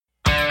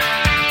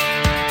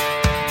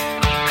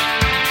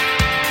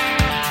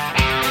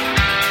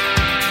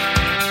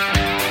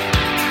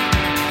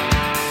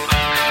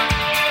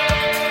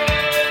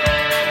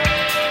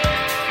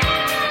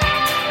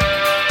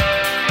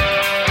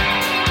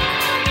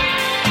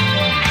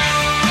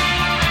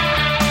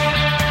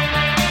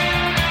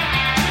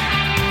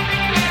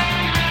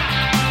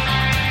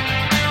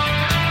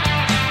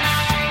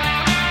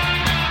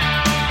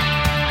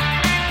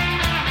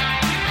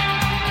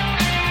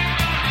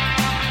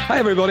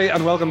everybody,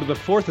 and welcome to the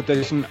 4th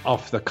edition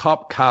of the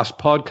Copcast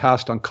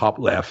podcast on Cop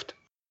Left.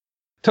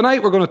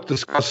 Tonight we're going to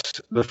discuss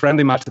the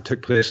friendly match that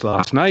took place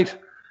last night,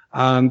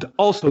 and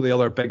also the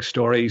other big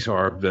stories,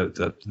 or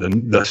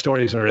the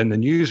stories that are in the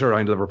news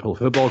around Liverpool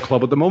Football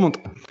Club at the moment.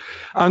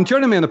 And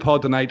joining me in the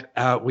pod tonight,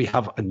 we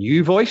have a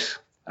new voice.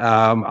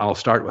 I'll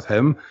start with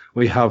him.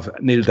 We have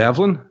Neil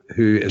Devlin,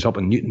 who is up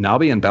in Newton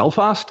Abbey in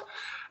Belfast.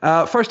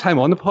 First time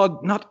on the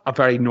pod, not a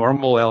very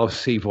normal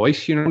LFC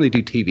voice. You normally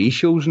do TV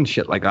shows and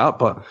shit like that,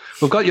 but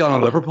we've got you on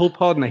a Liverpool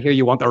pod, and I hear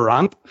you want to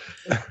rant.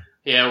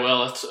 Yeah,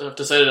 well, I've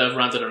decided I've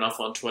ranted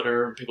enough on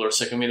Twitter, and people are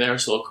sick of me there,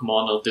 so I'll come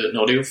on, I'll do it in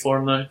audio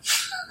form now.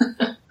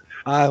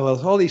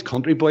 Well, all these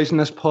country boys in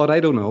this pod, I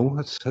don't know.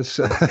 It's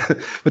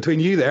between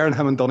you there and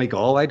him and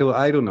Donegal, I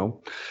don't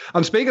know.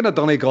 And speaking of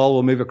Donegal,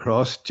 we'll move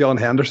across. John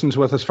Henderson's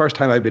with us. First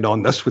time I've been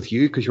on this with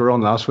you, because you were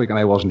on last week and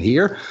I wasn't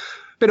here.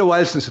 Been a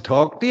while since I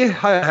talked to you.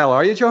 How the hell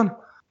are you, John?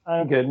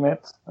 I'm good, mate.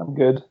 I'm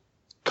good.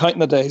 Counting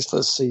the days till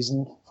the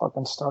season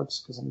fucking starts,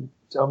 because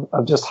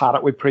I've just had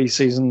it with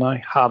pre-season now.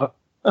 Had it.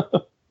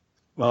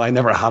 Well, I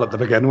never had it to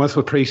begin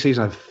with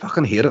pre-season. I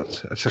fucking hate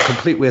it. It's a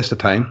complete waste of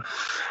time.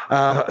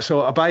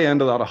 So I buy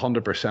into that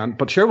 100%.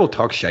 But sure, we'll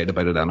talk shite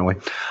about it anyway.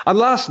 And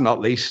last but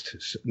not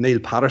least, Neil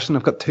Patterson.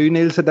 I've got two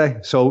Neils today.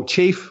 So,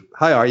 Chief,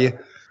 how are you?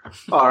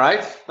 All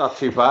right, not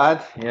too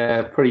bad.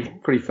 Yeah,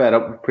 pretty fed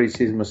up with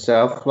pre-season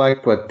myself,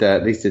 but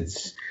at least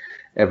it's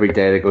every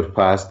day that goes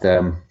past,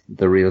 the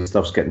real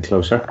stuff's getting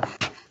closer.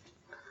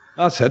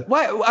 That's it.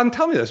 Why? And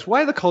tell me this: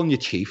 why are they calling you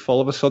Chief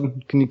all of a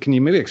sudden? Can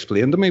you maybe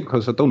explain to me,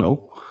 because I don't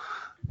know?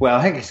 Well,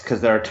 I think it's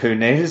because there are two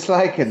names,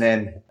 and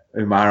then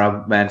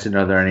Umara mentioned,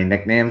 are there any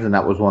nicknames, and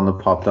that was one that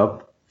popped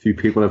up. A few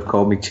people have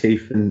called me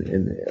Chief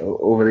in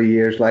over the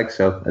years,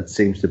 so it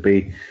seems to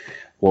be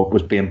what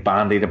was being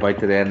bandied about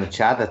today in the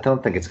chat. I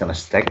don't think it's going to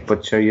stick,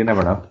 but sure, you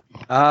never know.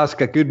 It's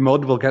got good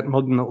mud. We'll get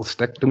mud and it'll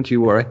stick, don't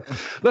you worry.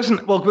 Listen,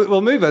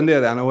 we'll move into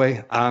it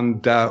anyway.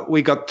 And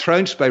we got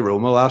trounced by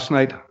Roma last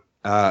night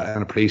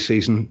in a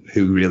pre-season.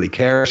 Who really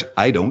cares?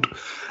 I don't.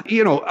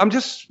 I'm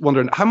just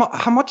wondering,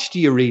 how much do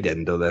you read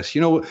into this?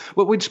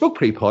 We'd spoke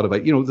pre-pod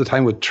about, the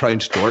time we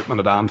trounced Dortmund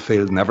at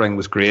Anfield and everything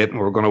was great and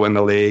we were going to win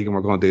the league and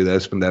we we're going to do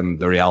this, and then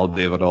the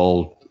reality of it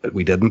all,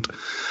 we didn't.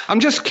 I'm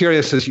just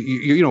curious, as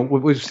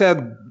we've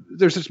said,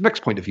 there's this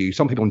mixed point of view.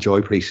 Some people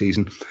enjoy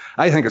pre-season.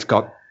 I think it's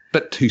got a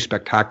bit too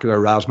spectacular,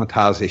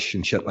 razzmatazz-ish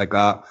and shit like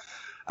that.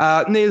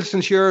 Neil,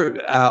 since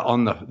you're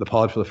on the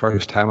pod for the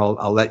first time,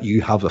 I'll let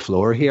you have the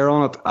floor here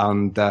on it.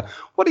 And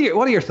what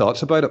are your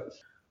thoughts about it?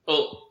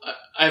 Well,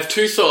 I have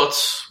two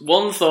thoughts.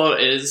 One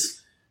thought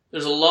is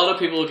there's a lot of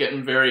people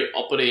getting very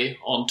uppity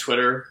on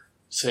Twitter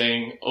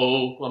saying,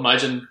 "Oh,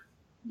 imagine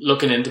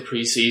looking into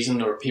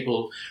pre-season," or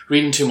people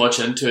reading too much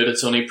into it.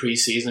 It's only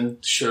pre-season.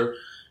 Sure,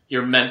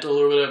 you're mental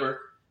or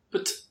whatever.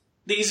 But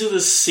these are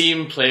the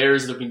same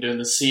players that have been doing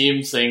the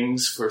same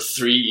things for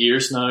 3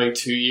 years now,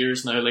 2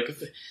 years now.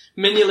 If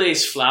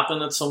Mignolet's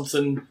flapping at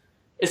something,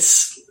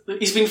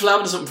 he's been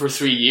flapping at something for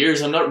 3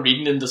 years. I'm not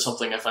reading into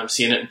something if I'm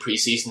seeing it in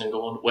pre-season and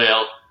going,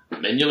 well,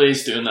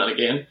 Mignolet's doing that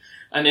again.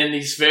 And then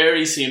these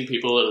very same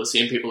people are the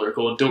same people that are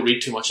going, don't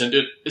read too much into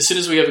it. As soon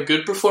as we have a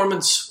good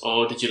performance,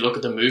 oh, did you look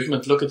at the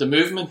movement? Look at the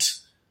movement.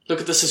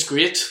 Look at this is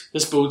great.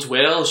 This bodes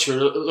well. Sure,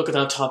 look at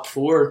that top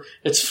four.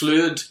 It's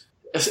fluid.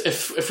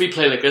 If we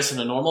play like this in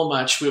a normal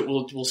match,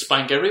 we'll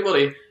spank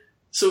everybody.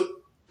 So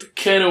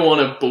kind of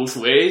want it both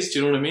ways. Do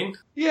you know what I mean?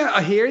 Yeah,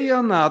 I hear you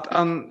on that.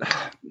 And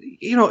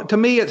to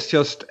me, it's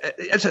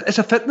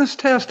a fitness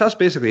test. That's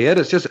basically it.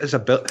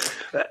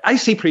 I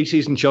see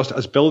preseason just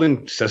as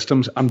building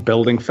systems and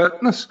building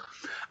fitness.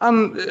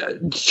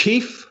 And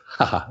Chief,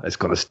 it's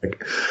going to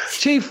stick.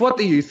 Chief, what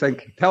do you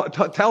think?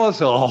 Tell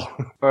us all.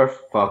 For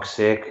fuck's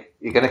sake,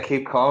 you going to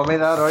keep calling me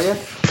that, are you?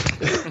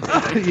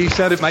 You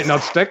said it might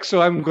not stick,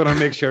 so I'm going to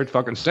make sure it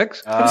fucking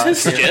sticks.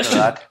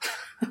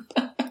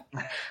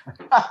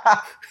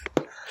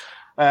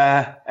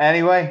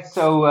 Anyway,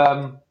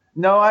 so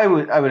no, I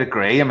would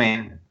agree. I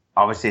mean,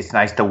 obviously it's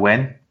nice to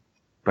win,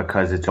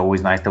 because it's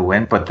always nice to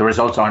win, but the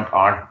results aren't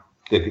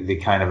the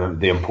kind of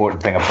the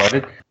important thing about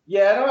it.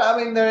 Yeah, no,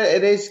 I mean,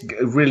 it is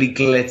really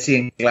glitzy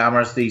and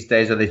glamorous these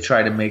days, or they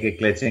try to make it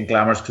glitzy and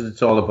glamorous, because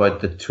it's all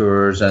about the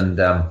tours and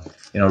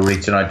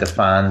reaching out to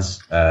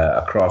fans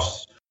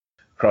across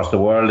the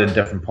world in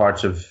different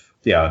parts of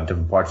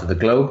the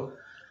globe.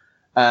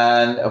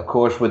 And of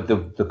course, with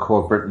the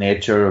corporate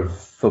nature of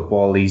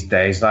football these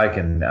days,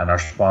 and our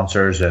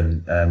sponsors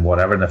and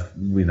whatever,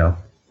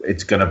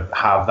 it's going to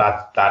have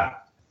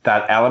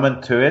that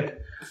element to it.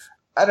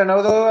 I don't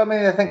know though. I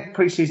mean, I think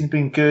pre-season's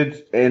been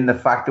good in the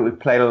fact that we've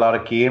played a lot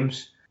of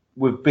games.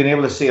 We've been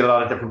able to see a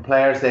lot of different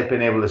players. They've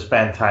been able to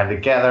spend time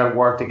together,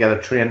 work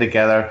together, train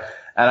together,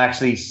 and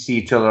actually see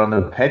each other on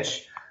the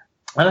pitch.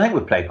 And I think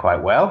we've played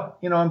quite well,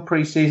 in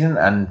pre-season.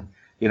 And,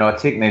 I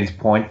take Neil's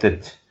point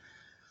that,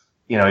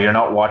 you're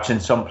not watching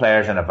some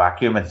players in a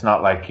vacuum. It's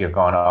not like you're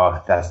going, oh,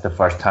 that's the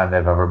first time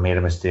they've ever made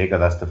a mistake, or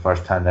that's the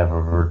first time they've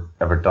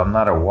ever done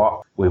that, or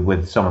what,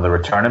 with some of the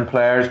returning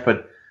players.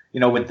 But,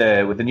 with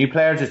the new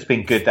players, it's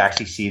been good to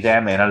actually see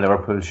them in a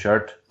Liverpool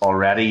shirt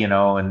already.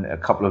 And a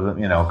couple of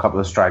them, a couple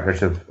of strikers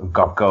have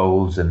got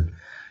goals, and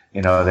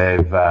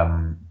they've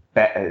been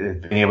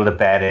able to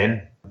bet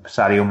in.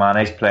 Sadio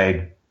Mane's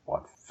played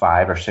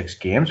 5 or 6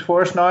 games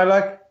for us now,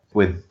 like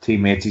with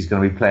teammates he's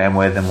going to be playing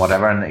with and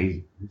whatever,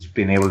 and he's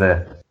been able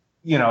to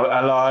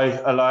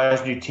allow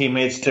his new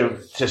teammates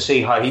to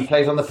see how he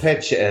plays on the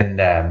pitch and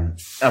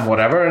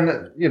whatever.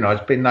 And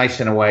it's been nice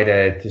in a way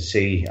to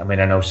see. I mean,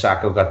 I know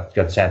Sacco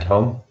got sent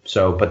home,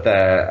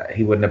 but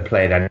he wouldn't have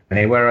played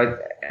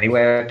anywhere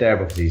out there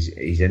because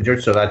he's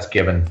injured. So that's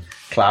given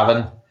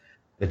Clavin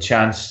the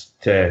chance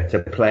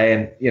to play.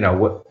 And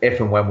if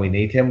and when we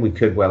need him, we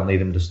could well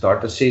need him to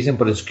start the season.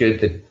 But it's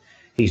good that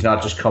he's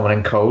not just coming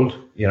in cold.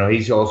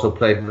 He's also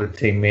played with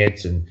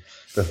teammates and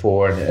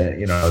before,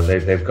 and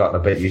they've gotten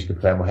a bit used to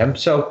playing with him.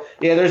 So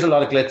yeah, there's a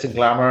lot of glitz and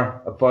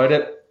glamour about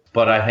it,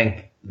 but I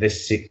think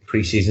this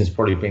pre-season's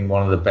probably been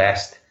one of the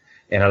best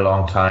in a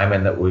long time,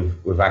 and that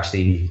we've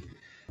actually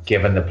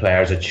given the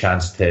players a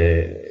chance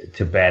to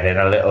bed in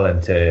a little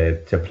and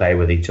to play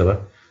with each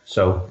other.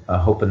 So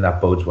I'm hoping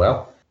that bodes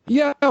well.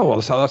 Yeah,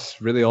 well, so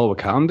that's really all we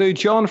can do.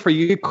 John, for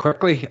you,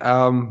 quickly,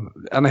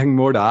 anything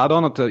more to add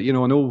on it? I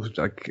know,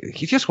 like,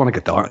 you just want to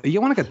get down. You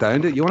want to get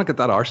down to it. You want to get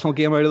that Arsenal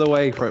game out of the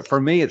way. For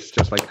me, it's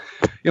just like,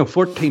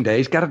 14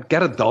 days, get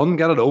it done,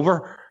 get it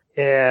over.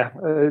 Yeah,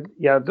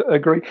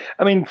 agree.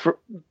 I mean, for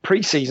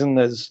pre-season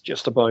is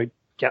just about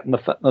getting the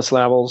fitness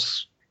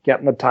levels,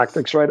 getting the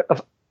tactics right.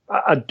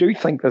 I do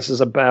think this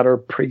is a better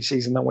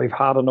pre-season than we've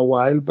had in a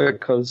while,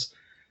 because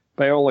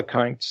by all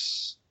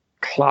accounts,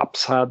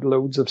 Klopp's had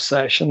loads of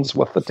sessions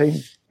with the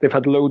team. They've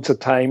had loads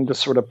of time to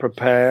sort of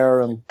prepare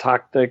and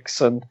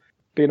tactics, and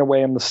being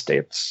away in the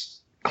States,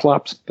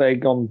 Klopp's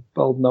big on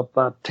building up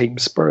that team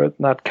spirit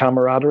and that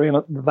camaraderie,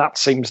 and that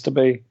seems to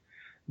be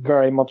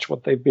very much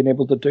what they've been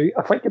able to do.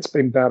 I think it's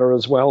been better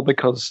as well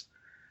because,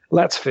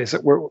 let's face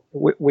it,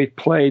 we've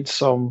played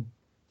some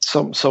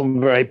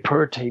very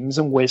poor teams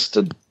and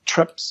wasted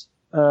trips.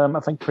 I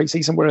think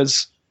pre-season,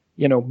 whereas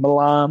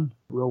Milan,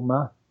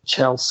 Roma,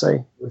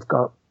 Chelsea, we've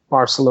got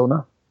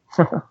Barcelona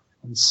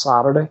on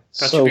Saturday.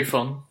 That should be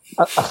fun.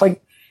 I think,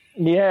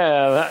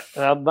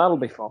 that'll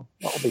be fun.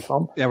 That'll be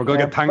fun. Yeah, we're going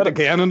to get tanked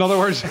again, in other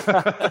words.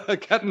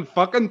 Getting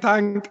fucking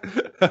tanked.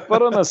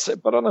 but on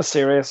a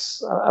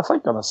serious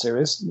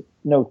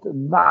note,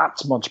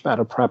 that's much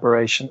better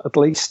preparation. At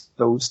least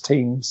those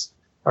teams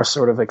are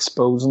sort of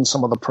exposing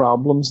some of the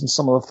problems and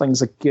some of the things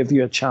that give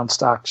you a chance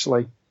to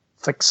actually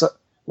fix it.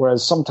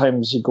 Whereas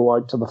sometimes you go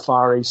out to the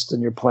Far East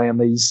and you're playing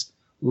these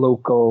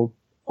local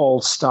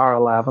all-star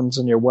 11s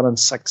and you're winning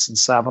 6 and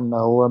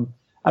 7-0, and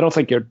I don't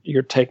think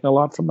you're taking a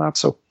lot from that.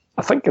 So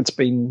I think it's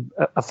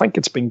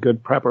been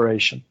good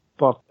preparation.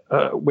 But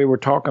we were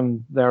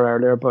talking there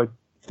earlier about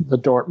the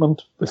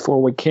Dortmund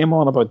before we came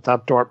on, about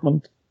that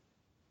Dortmund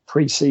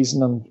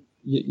pre-season, and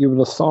you would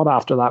have thought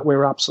after that we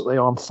were absolutely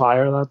on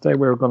fire that day.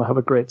 We were going to have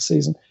a great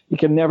season. You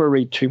can never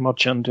read too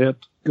much into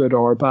it, good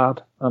or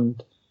bad,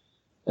 and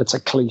it's a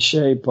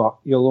cliche, but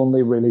you'll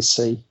only really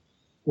see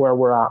where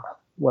we're at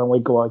when we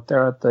go out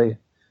there at the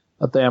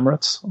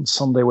Emirates on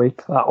Sunday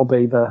week. That'll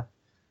be the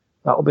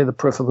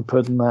proof of the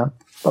pudding then.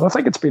 But I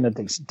think it's been a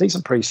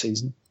decent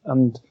pre-season,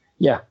 and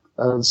yeah,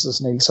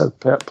 as Neil said,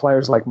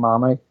 players like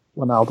Mane,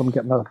 Wijnaldum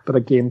getting a bit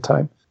of game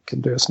time can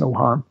do us no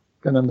harm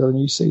going into the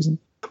new season.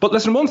 But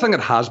listen, one thing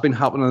that has been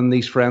happening in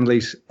these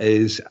friendlies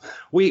is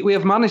we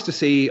have managed to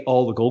see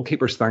all the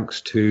goalkeepers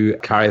thanks to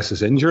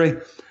Karius' injury.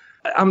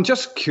 I'm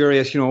just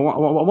curious, I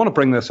want to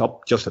bring this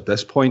up just at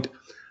this point.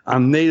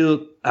 And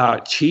Neil,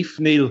 Chief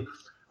Neil,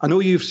 I know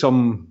you've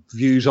some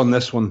views on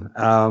this one,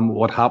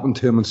 what happened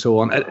to him and so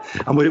on.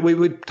 And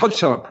we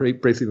touched on it pretty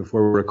briefly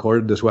before we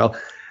recorded as well.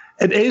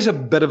 It is a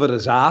bit of a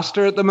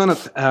disaster at the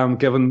minute,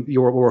 given we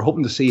were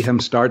hoping to see him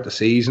start the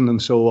season and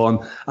so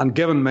on. And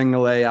given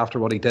Mignolet, after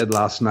what he did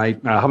last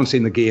night, now, I haven't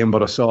seen the game,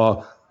 but I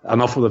saw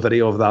enough of the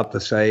video of that to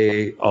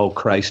say, oh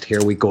Christ,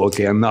 here we go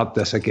again, not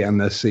this again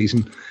this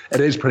season.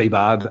 It is pretty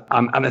bad,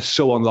 and it's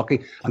so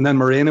unlucky. And then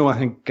Moreno, I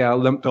think,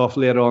 limped off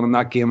later on in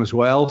that game as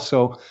well.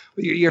 So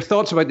your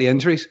thoughts about the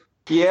injuries?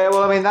 Yeah,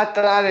 well, I mean,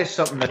 that is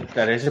something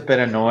that is a bit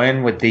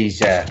annoying with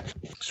these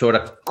sort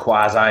of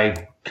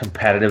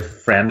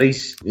quasi-competitive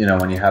friendlies,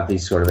 when you have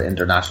these sort of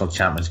international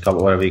Champions Cup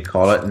or whatever you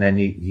call it, and then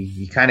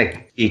you kind of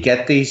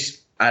get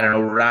these, I don't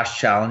know, rash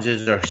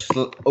challenges or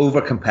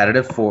over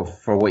competitive for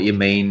what you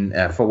mean,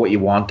 for what you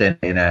want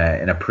in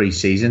a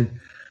pre-season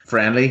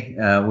friendly.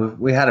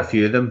 We had a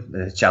few of them.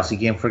 The Chelsea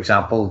game, for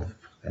example,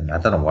 and I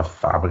don't know what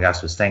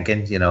Fabregas was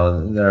thinking.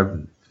 There are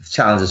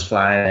challenges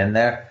flying in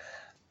there.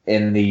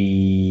 In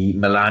the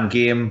Milan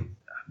game,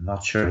 I'm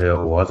not sure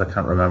who it was. I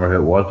can't remember who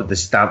it was, but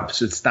it's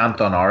stamped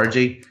on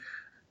Origi.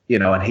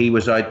 And he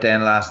was out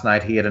then last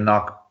night. He had a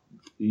knock,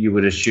 you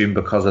would assume,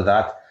 because of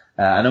that.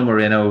 I know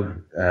Moreno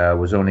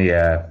was only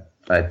a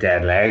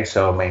dead leg,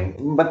 so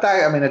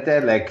a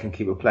dead leg can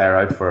keep a player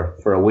out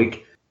for a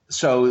week.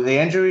 So the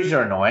injuries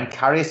are annoying.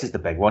 Karius is the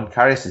big one.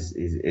 Karius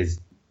is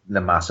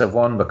the massive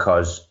one,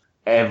 because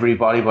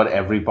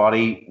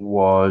everybody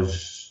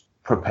was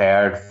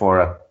prepared for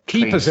a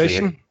key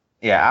position. Slate.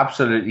 Yeah,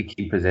 absolutely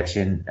key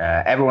position.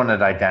 Everyone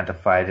had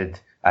identified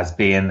it as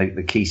being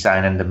the key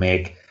signing to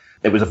make.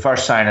 It was the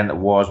first signing that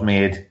was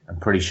made, I'm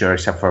pretty sure,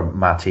 except for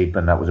Matip,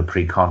 and that was a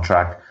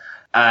pre-contract.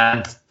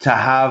 And to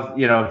have,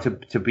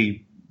 to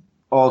be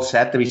all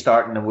set, to be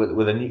starting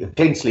with a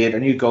clean slate, a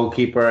new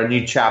goalkeeper, a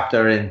new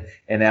chapter in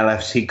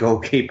LFC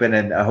goalkeeping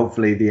and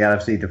hopefully the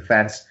LFC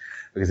defence,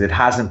 because it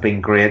hasn't been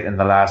great in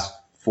the last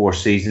 4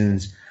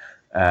 seasons,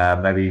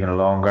 maybe even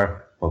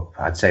longer. Well,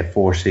 I'd say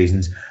 4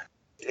 seasons.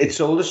 It's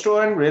soul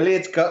destroying, really.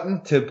 It's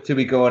gutting to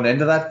be going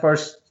into that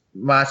first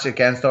match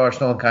against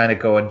Arsenal and kind of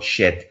going,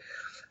 shit.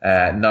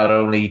 Not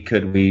only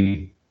could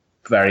we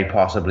very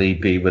possibly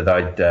be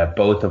without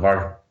both of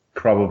our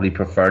probably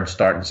preferred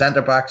starting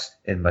centre-backs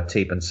in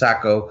Matip and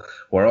Sakho,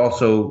 we're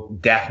also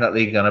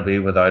definitely going to be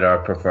without our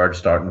preferred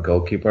starting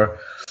goalkeeper.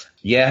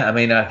 Yeah, I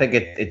mean, I think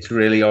it's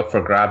really up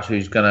for grabs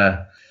who's going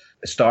to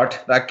start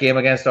that game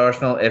against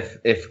Arsenal,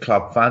 if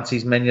Klopp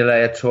fancies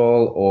Mignolet at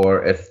all,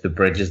 or if the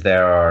bridges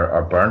there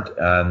are burnt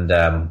and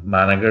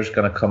Manager's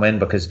going to come in,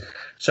 because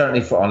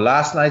certainly on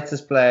last night's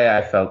display,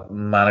 I felt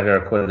Manager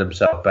acquitted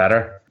himself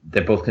better.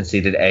 They both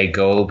conceded a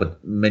goal,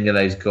 but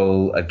Mignolet's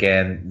goal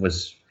again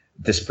was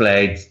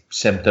displayed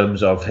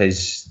symptoms of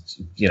his,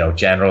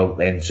 general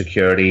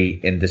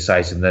insecurity,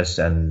 indecisiveness,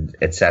 and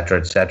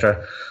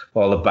etc.,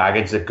 all the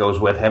baggage that goes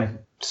with him.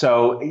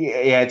 So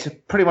yeah, it's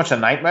pretty much a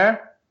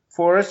nightmare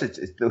for us.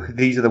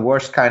 These are the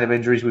worst kind of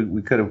injuries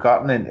we could have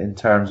gotten in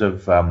terms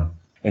of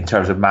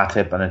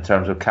Matip and in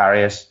terms of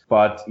Karius.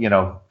 But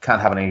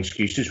can't have any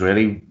excuses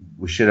really.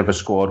 We should have a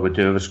squad. We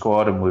do have a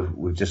squad, and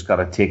we've just got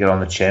to take it on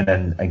the chin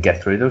and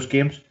get through those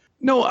games.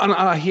 No, and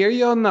I hear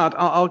you on that.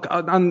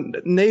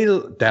 And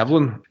Neil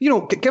Devlin,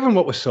 given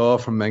what we saw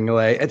from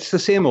Mignolet, it's the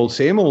same old.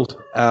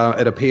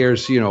 It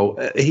appears,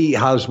 he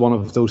has one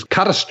of those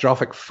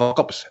catastrophic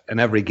fuck-ups in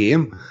every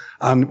game.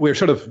 And we're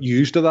sort of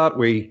used to that.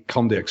 We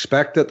come to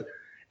expect it.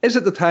 Is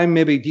it the time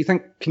maybe, do you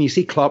think, can you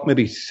see Klopp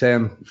maybe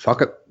saying,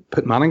 fuck it,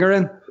 put Manninger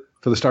in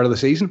for the start of the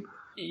season?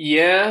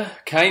 Yeah,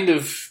 kind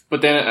of.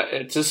 But then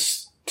it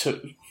just...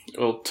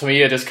 To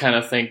me, I just kind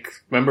of think,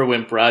 remember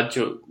when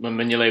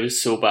Mignolet was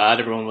so bad,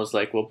 everyone was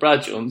like, well,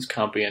 Brad Jones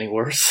can't be any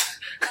worse.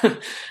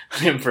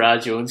 And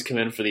Brad Jones came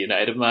in for the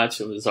United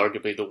match, it was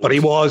arguably the worst. But he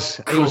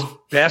was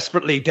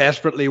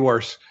desperately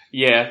worse.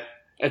 Yeah,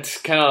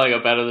 it's kind of like a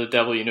better the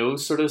devil you know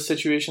sort of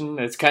situation.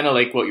 It's kind of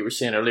like what you were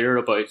saying earlier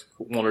about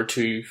 1 or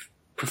 2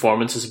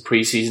 performances in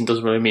pre-season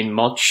doesn't really mean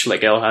much,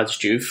 like El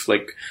Hadji Diouf.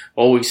 Like,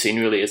 all we've seen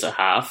really is a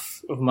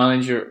half of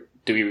Manager.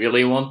 Do we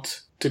really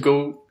want to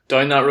go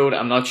down that road?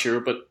 I'm not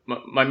sure, but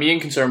my main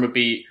concern would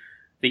be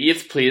the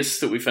 8th place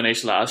that we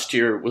finished last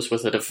year was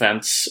with a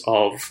defence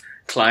of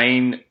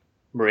Klein,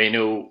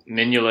 Moreno,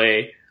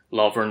 Mignolet,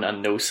 Lovren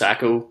and no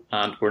Sakho,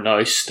 and we're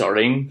now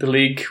starting the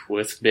league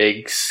with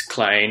Biggs,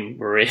 Klein,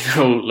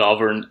 Moreno,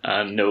 Lovren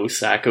and no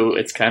Sakho.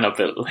 It's kind of a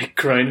bit like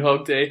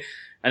Groundhog Day,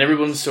 and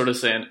everyone's sort of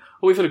saying,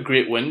 oh, we've had a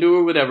great window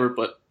or whatever,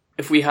 but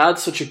if we had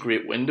such a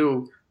great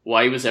window,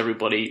 why was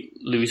everybody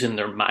losing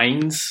their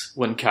minds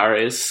when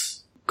Karius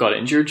got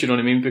injured? You know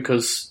what I mean?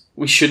 Because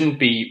we shouldn't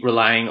be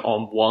relying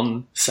on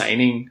one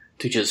signing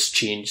to just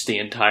change the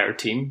entire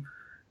team.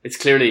 It's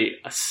clearly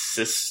a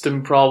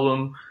system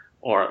problem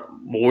or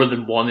more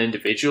than one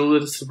individual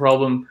that's the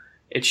problem.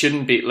 It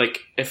shouldn't be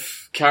like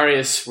if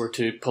Karius were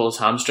to pull his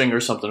hamstring or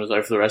something was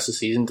out for the rest of the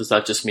season, does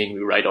that just mean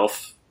we write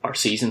off our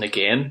season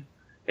again?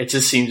 It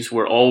just seems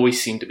we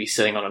always seem to be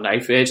sitting on a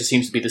knife edge. It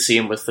seems to be the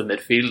same with the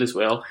midfield as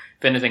well.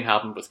 If anything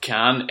happened with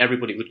Can,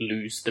 everybody would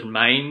lose their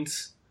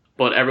minds.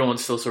 But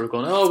everyone's still sort of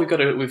going, oh,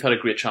 we've had a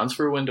great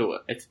transfer window.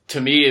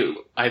 To me,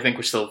 I think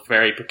we're still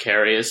very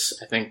precarious.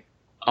 I think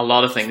a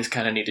lot of things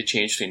kind of need to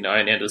change between now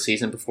and the end of the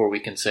season before we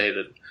can say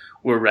that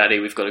we're ready,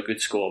 we've got a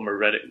good squad, and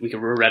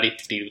we're ready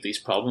to deal with these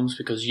problems.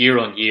 Because year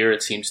on year,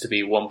 it seems to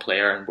be one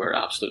player, and we're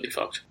absolutely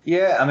fucked.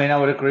 Yeah, I mean, I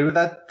would agree with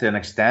that to an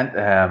extent.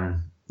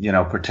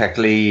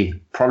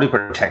 Particularly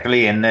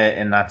in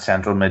that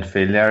central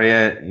midfield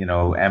area.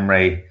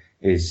 Emre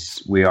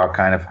we are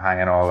kind of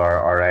hanging all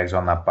our eggs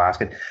on that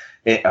basket.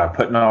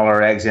 Putting all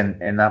our eggs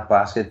in that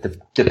basket,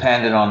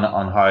 depending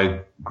on how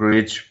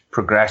Grujic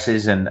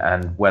progresses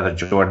and whether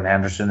Jordan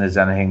Henderson is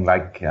anything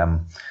like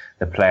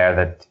the player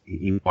that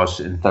he was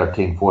in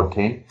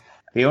 13-14.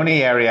 The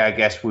only area I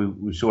guess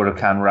we sort of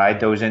can ride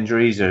those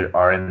injuries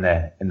are in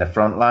the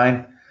front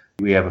line.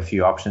 We have a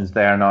few options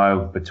there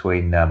now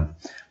between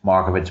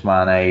Markovic,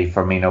 Mane,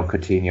 Firmino,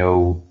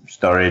 Coutinho,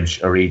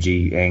 Sturridge,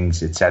 Origi,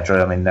 Ings,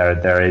 etc. I mean,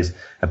 there is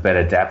a bit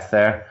of depth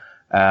there.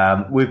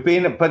 We've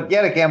been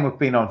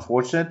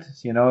unfortunate.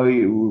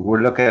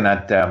 We're looking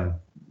at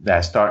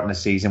starting the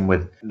season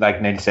with,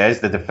 like Neil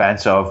says, the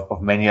defence of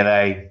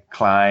Mignolet,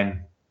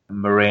 Klein,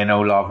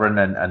 Moreno, Lovren,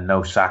 and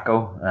no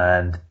Sakho,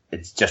 and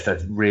it's just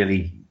a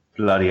really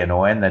bloody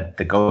annoying that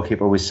the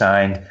goalkeeper we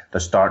signed, the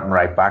starting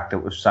right back that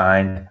was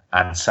signed,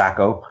 and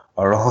Sakho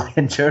are all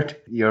injured.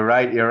 You're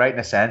right in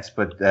a sense,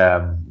 but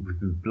we've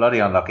been bloody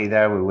unlucky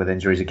there with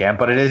injuries again.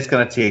 But it is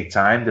going to take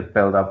time to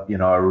build up,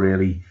 a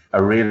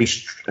really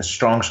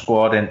strong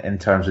squad in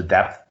terms of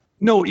depth.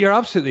 No, you're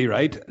absolutely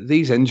right.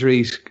 These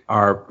injuries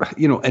are,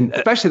 and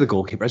especially the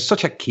goalkeeper, it's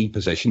such a key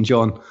position,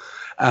 John.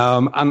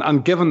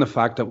 And given the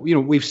fact that,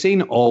 we've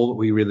seen all that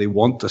we really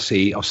want to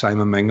see of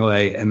Simon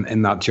Mignolet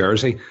in that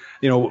jersey.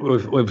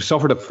 We've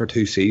suffered it for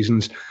 2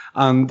 seasons,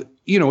 and,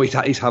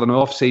 he's had an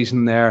off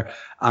season there,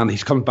 and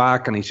he's come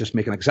back and he's just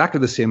making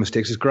exactly the same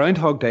mistakes. It's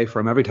Groundhog Day for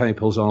him every time he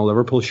pulls on a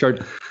Liverpool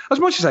shirt. As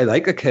much as I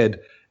like the kid,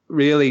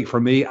 really, for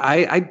me,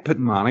 I'd put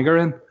Maniger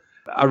in.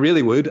 I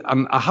really would.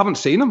 And I haven't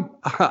seen him.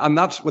 And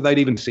that's without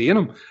even seeing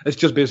him. It's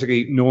just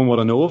basically knowing what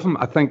I know of him.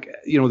 I think,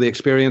 the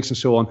experience and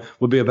so on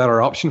would be a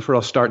better option for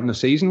us starting the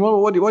season. Well,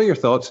 what are your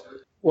thoughts?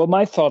 Well,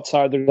 my thoughts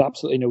are there's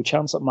absolutely no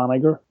chance that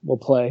Maniger will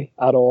play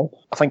at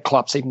all. I think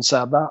Klopp's even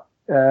said that.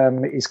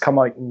 He's come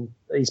out and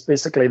he's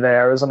basically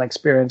there as an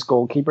experienced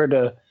goalkeeper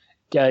to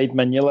guide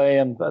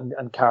Mignolet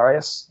and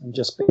Karius and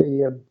just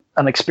be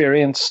an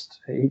experienced.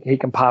 He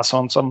can pass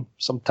on some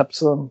tips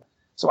to them.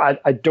 So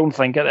I don't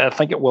think it. I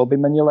think it will be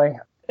Mignolet.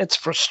 It's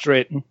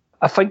frustrating.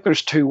 I think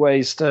there's 2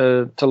 ways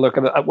to look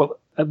at it. Well,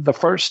 the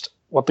first,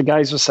 what the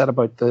guys have said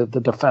about the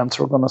defence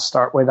we're going to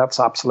start with, that's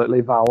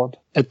absolutely valid.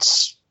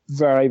 It's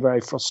very,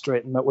 very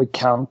frustrating that we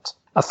can't.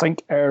 I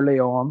think early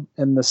on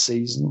in the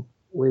season,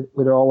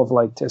 we'd all have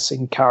liked to have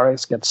seen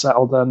Karius get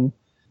settled in,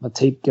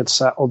 Matip get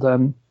settled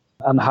in,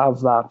 and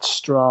have that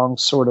strong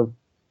sort of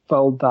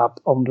build that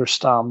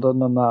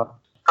understanding and that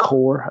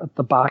core at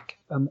the back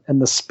and in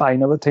the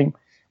spine of the team,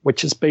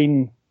 which has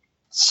been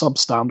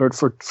substandard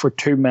for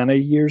too many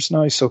years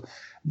now. So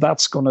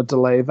that's going to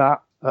delay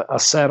that. I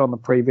said on the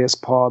previous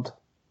pod,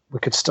 we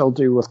could still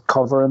do with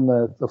covering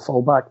the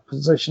fullback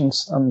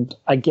positions. And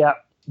I get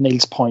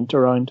Neil's point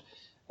around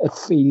it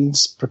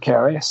feels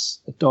precarious.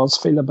 It does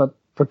feel a bit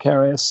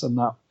precarious, and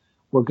that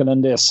we're going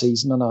into a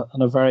season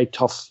in a very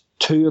tough.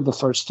 2 of the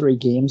first 3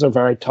 games are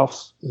very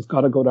tough. We've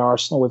got to go to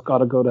Arsenal. We've got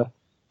to go to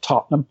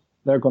Tottenham.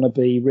 They're going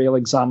to be real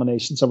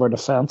examinations of our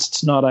defence.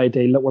 It's not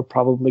ideal that we're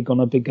probably going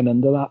to be going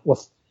into that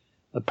with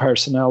the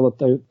personnel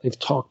that they've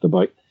talked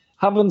about.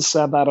 Having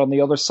said that, on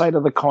the other side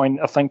of the coin,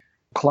 I think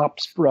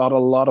Klopp's brought a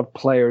lot of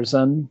players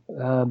in.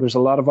 There's a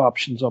lot of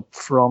options up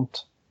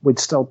front. We'd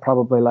still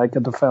probably like a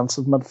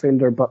defensive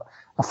midfielder, but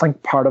I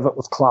think part of it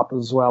with Klopp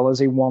as well is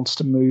he wants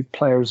to move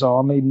players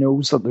on. He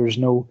knows that there's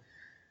no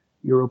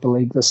Europa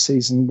League this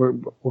season. We're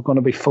going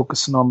to be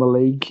focusing on the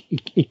league.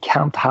 He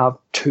can't have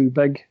too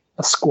big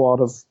a squad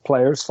of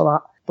players for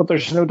that. But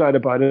there's no doubt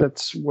about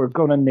it. We're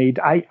going to need,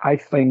 I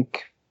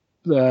think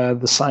the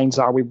signs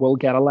are we will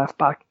get a left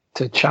back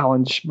to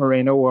challenge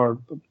Moreno or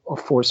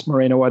force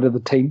Moreno out of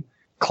the team.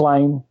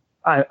 Klein,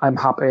 I'm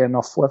happy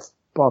enough with.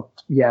 But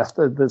yes,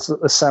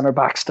 the centre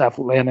back's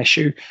definitely an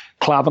issue.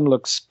 Klavan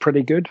looks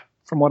pretty good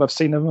from what I've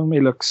seen of him.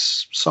 He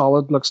looks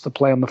solid, looks to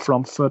play on the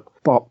front foot.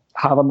 But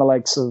having the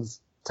likes of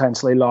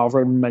potentially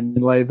Lovren and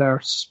Mignolet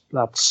there,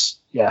 that's,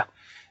 yeah.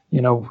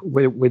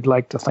 We'd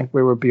like to think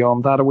we were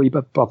beyond that a wee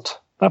bit, but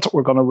that's what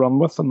we're going to run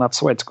with, and that's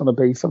the way it's going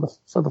to be for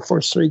the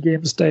first 3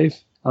 games, Dave.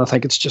 And I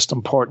think it's just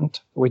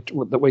important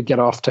that we get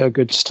off to a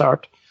good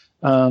start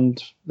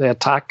and the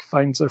attack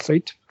finds their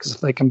feet, because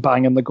if they can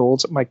bang in the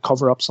goals, it might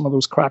cover up some of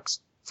those cracks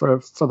for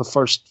the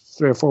first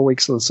 3 or 4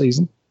 weeks of the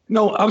season.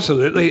 No,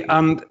 absolutely.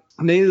 And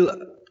Neil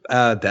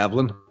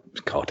Devlin,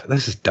 God,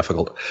 this is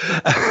difficult.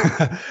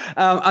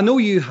 I know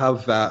you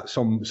have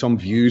some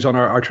views on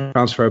our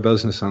transfer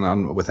business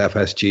and with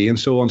FSG and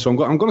so on. So I'm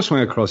going to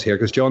swing across here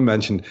because John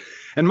mentioned,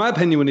 in my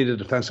opinion, we need a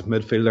defensive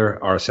midfielder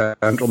or a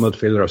central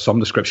midfielder of some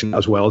description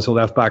as well as a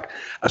left back,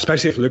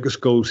 especially if Lucas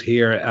goes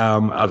here,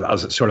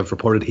 as it's sort of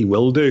reported he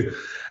will do.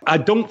 I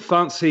don't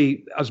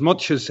fancy, as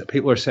much as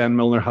people are saying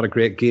Milner had a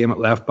great game at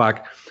left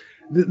back,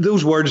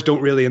 those words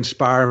don't really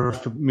inspire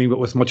me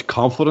with much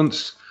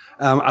confidence.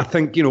 I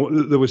think,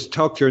 there was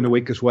talk during the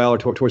week as well, or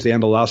towards the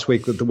end of last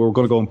week, that we were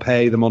going to go and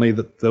pay the money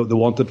that they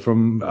wanted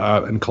from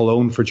in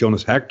Cologne for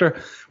Jonas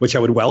Hector, which I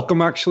would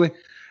welcome, actually.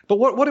 But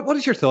what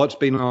is your thoughts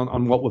been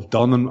on what we've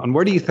done, and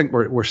where do you think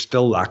we're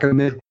still lacking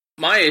there?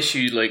 My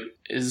issue,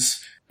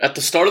 is at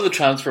the start of the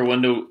transfer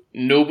window,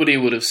 nobody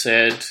would have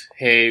said,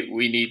 hey,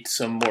 we need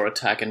some more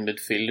attacking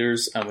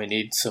midfielders and we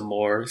need some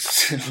more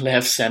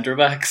left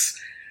centre-backs.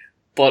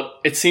 But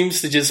it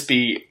seems to just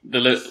be the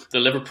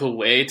Liverpool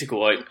way to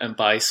go out and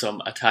buy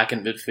some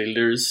attacking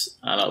midfielders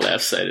and a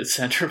left-sided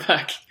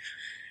centre-back.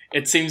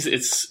 It seems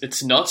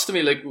it's nuts to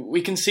me.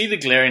 We can see the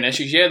glaring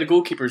issues. Yeah, the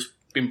goalkeeper's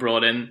been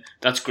brought in.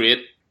 That's great.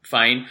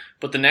 Fine.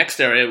 But the next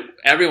area,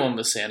 everyone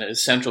was saying,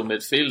 is central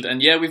midfield.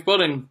 And yeah, we've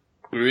brought in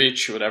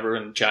Grujic or whatever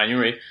in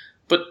January.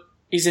 But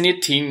he's an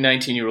 18,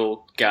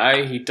 19-year-old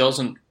guy.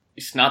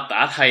 He's not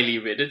that highly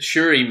rated.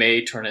 Sure, he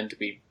may turn into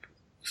be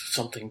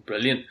something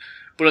brilliant.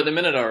 But at the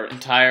minute, our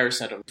entire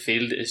centre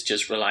field is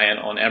just reliant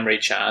on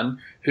Emre Can,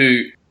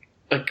 who,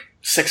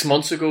 6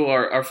 months ago,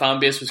 our fan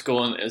base was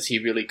going, is he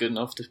really good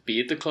enough to be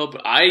at the club?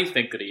 I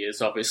think that he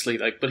is, obviously.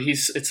 But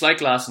it's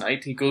like last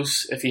night. He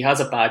goes, if he has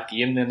a bad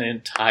game, then the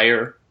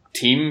entire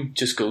team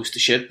just goes to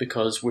shit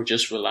because we're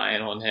just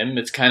relying on him.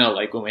 It's kind of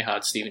like when we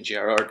had Steven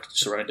Gerrard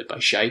surrounded by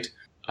shite.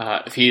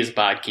 If he has a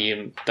bad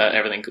game, that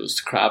everything goes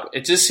to crap.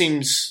 It just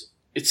seems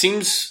it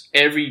seems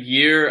every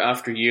year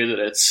after year that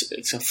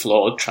it's a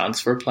flawed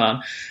transfer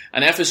plan.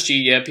 And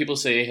FSG, yeah, people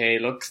say, hey,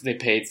 look, they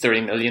paid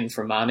 30 million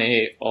for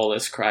Mane, all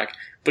this crack.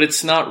 But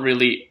it's not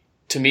really,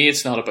 to me,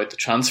 it's not about the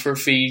transfer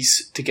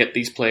fees to get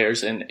these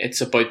players in.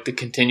 It's about the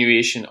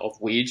continuation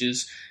of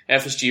wages.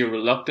 FSG are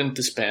reluctant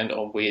to spend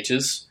on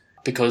wages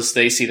because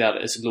they see that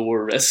as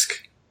lower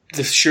risk.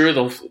 The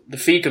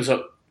fee comes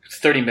up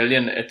 30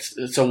 million.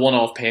 It's a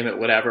one-off payment,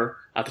 whatever,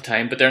 at the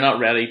time, but they're not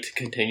ready to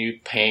continue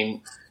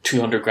paying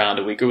 200 grand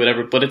a week or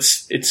whatever. But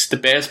it's the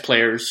best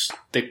players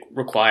that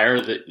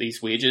require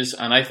these wages,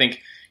 and I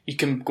think you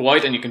can go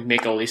out and you can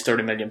make all these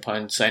 £30 million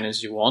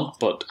signings you want,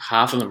 but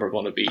half of them are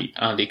going to be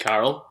Andy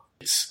Carroll.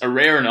 It's a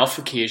rare enough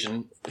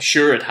occasion.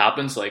 Sure, it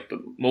happens, but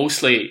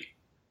mostly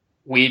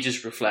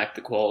wages reflect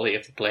the quality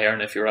of the player,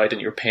 and if you're out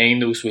and you're paying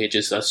those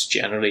wages, that's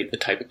generally the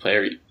type of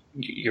player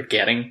you're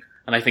getting.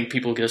 And I think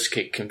people just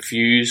get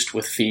confused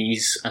with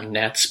fees and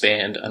net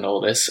spend and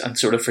all this, and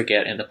sort of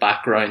forget in the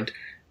background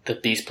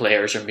that these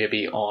players are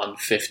maybe on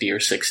 50 or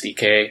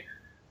 60k,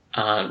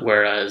 and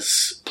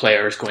whereas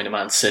players going to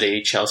Man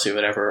City, Chelsea,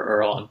 whatever,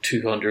 are on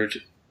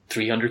 200,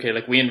 300k.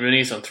 Like Wayne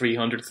Rooney's on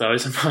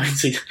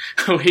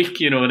 £300,000 a week,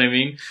 you know what I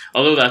mean?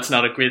 Although that's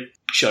not a great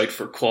shout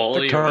for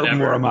quality. Dick Turpin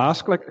wore a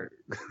mask,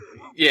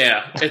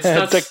 Yeah,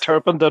 Dick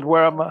Turpin did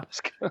wear a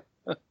mask.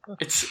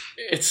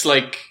 It's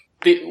like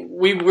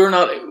we're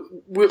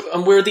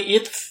the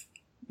 8th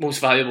most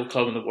valuable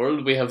club in the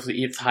world. We have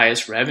the 8th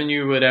highest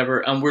revenue, whatever,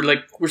 and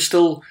we're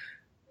still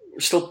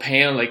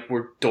paying like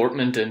we're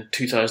Dortmund in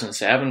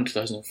 2007,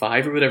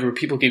 2005 or whatever.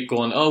 People keep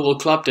going, oh well,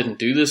 Klopp didn't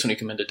do this when he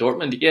came into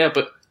Dortmund. Yeah,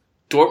 but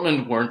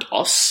Dortmund weren't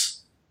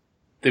us.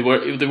 They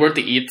weren't the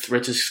 8th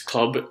richest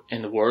club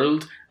in the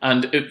world,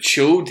 and it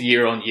showed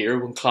year on year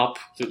when Klopp,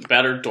 the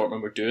better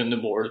Dortmund were doing, the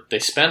more they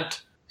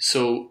spent.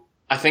 So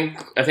I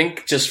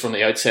think just from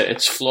the outset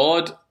it's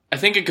flawed. I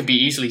think it could be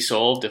easily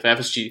solved if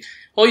FSG,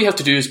 all you have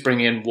to do is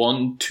bring in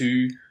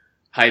 1-2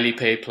 highly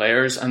paid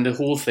players and the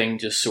whole thing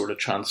just sort of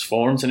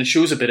transforms, and it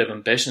shows a bit of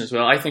ambition as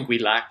well. I think we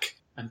lack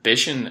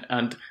ambition,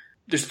 and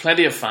there's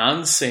plenty of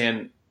fans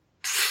saying,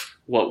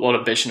 what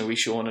ambition are we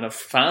showing? And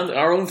if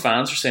our own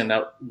fans are saying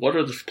that, what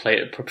are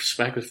the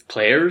prospective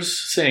players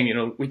saying? You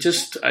know, we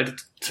just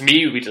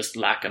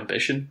lack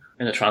ambition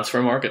in the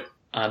transfer market.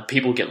 And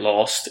people get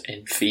lost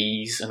in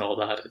fees and all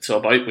that. It's all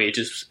about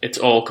wages. It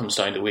all comes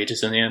down to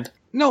wages in the end.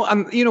 No,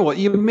 and you know what?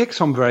 You make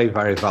some very,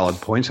 very valid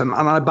points, and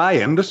I buy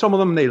into some of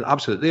them, Neil.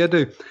 Absolutely, I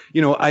do.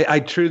 You know,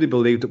 I truly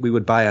believe that we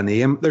would buy a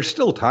name. There's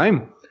still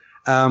time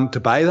to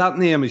buy that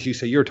name, as you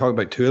say. You're talking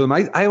about 2 of them.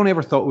 I only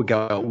ever thought we'd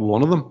get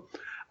one of them.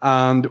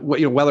 And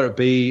whether it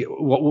be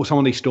what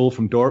somebody stole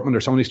from Dortmund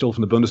or somebody stole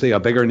from the Bundesliga, a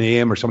bigger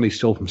name, or somebody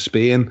stole from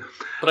Spain.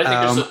 But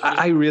I think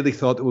I really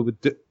thought that we would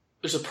do.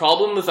 There's a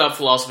problem with that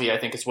philosophy, I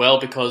think, as well,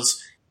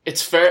 because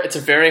it's a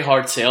very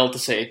hard sell to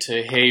say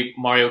hey,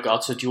 Mario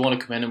Götze, do you want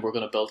to come in and we're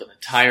going to build an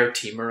entire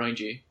team around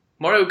you?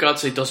 Mario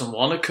Götze doesn't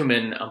want to come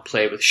in and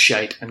play with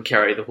shite and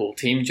carry the whole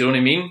team. Do you know what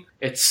I mean?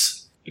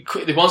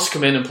 He wants to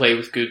come in and play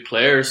with good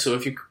players. So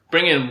if you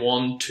bring in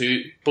 1,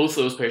 2, both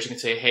of those players, you can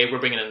say, hey, we're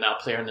bringing in that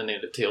player, and then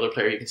the other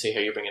player, you can say,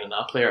 hey, you're bringing in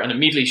that player, and it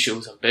immediately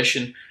shows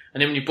ambition.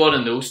 And then when you brought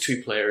in those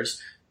 2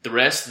 players, the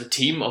rest of the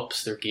team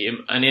ups their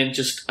game, and then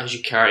just as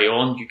you carry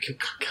on, you can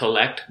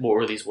collect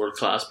more of these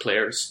world-class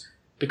players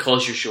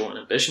because you're showing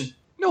ambition.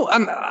 No,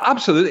 and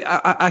absolutely,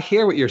 I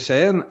hear what you're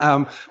saying.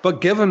 But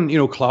given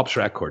Klopp's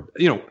record,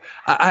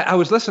 I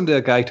was listening to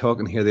a guy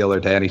talking here the other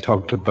day, and he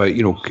talked about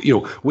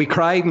we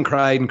cried and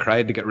cried and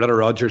cried to get rid of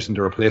Rodgers and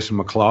to replace him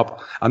with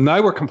Klopp, and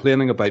now we're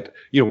complaining about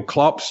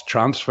Klopp's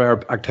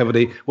transfer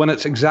activity when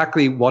it's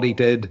exactly what he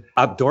did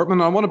at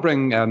Dortmund. I want to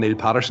bring Neil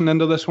Patterson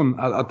into this one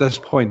at this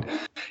point.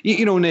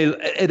 Neil,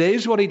 it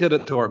is what he did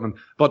at Dortmund,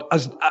 but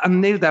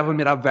and Neil Devlin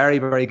made a very,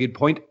 very good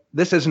point.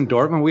 This isn't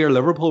Dortmund. We are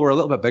Liverpool. We're a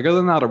little bit bigger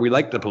than that, or we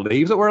like to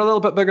believe that we're a little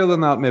bit bigger than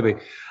that, maybe.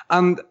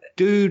 And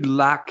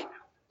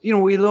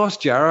we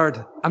lost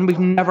Gerrard, and we've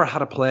never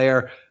had a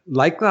player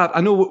like that.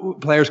 I know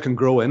players can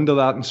grow into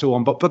that and so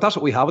on, but that's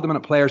what we have at the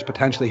minute, players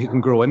potentially who can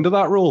grow into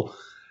that role.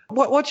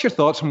 What's your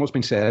thoughts on what's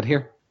been said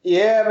here?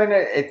 Yeah, I mean,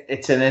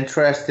 it's an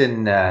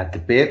interesting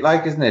debate,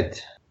 isn't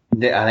it?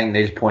 I think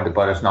Neil's point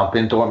about us not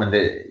being Dortmund,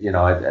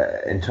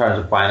 in terms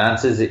of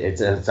finances, it's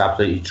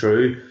absolutely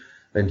true.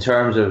 In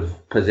terms of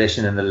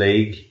position in the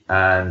league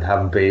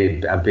and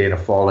being a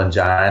fallen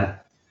giant,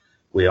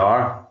 we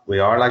are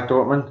like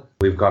Dortmund.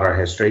 We've got our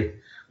history,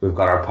 we've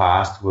got our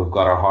past, we've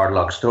got our hard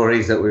luck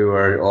stories that we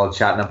were all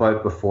chatting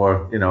about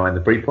before, in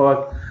the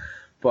pre-pod.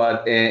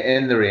 But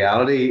in the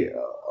reality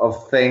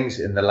of things,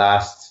 in the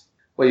last,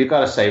 you've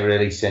got to say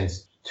really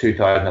since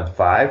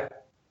 2005,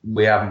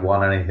 we haven't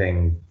won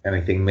anything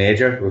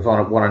major. We've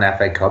won an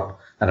FA Cup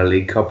and a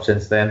League Cup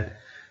since then.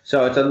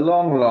 So it's a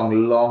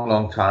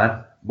long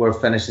time. We're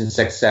finishing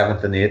 6th,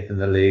 7th and 8th in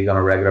the league on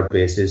a regular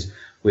basis.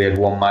 We had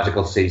one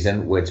magical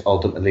season, which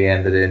ultimately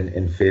ended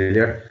in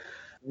failure.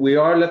 We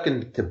are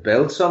looking to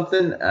build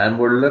something, and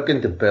we're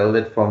looking to build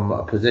it from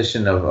a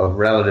position of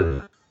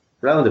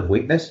relative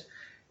weakness.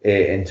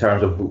 in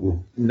terms of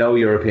no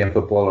European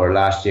football, or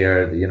last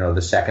year,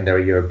 the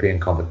secondary European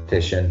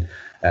competition.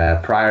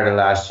 Prior to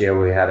last year,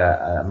 we had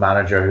a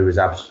manager who was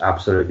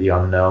absolutely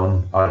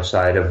unknown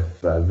outside of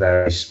a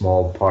very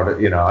small part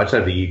of, outside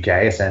of the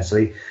UK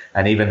essentially.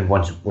 And even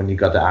when you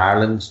got to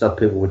Ireland and stuff,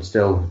 people would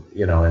still,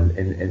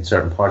 in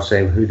certain parts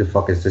say, "Who the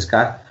fuck is this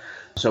guy?"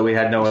 So we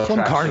had no. He's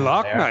from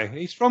Carnlough now.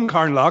 He's from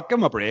Carnlough. Give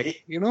him a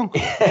break,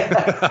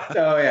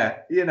 So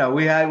yeah,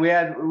 we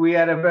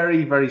had a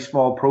very, very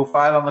small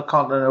profile on the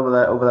continent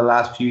over the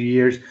last few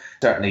years,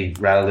 certainly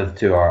relative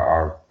to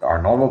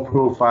our normal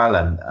profile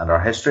and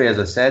our history, as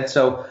I said.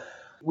 So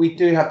we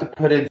do have to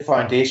put in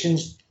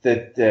foundations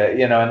that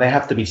and they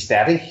have to be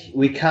steady.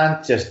 We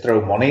can't just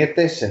throw money at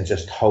this and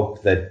just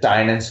hope that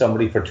signing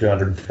somebody for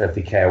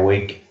 $250K a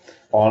week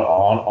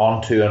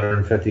on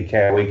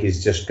 $250K a week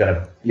is just going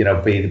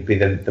to be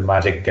the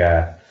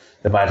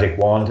magic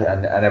wand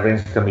and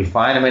everything's going to be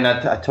fine. I mean,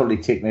 I totally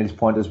take Neil's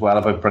point as well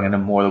about bringing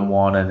in more than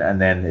one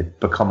and then it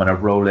becoming a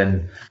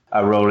rolling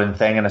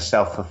thing and a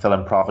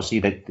self-fulfilling prophecy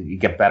that you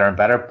get better and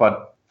better.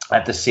 But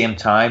at the same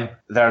time,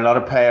 there are a lot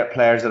of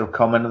players that have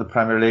come into the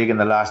Premier League in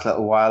the last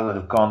little while that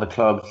have gone to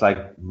clubs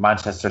like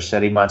Manchester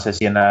City,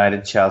 Manchester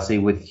United, Chelsea,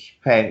 with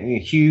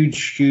paying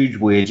huge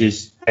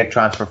wages,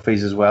 transfer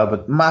fees as well,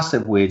 but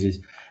massive wages,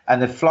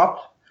 and they've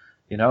flopped.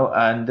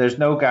 And there's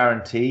no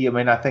guarantee. I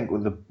mean, I think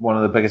one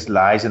of the biggest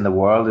lies in the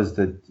world is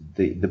that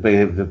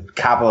the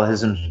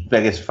capitalism's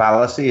biggest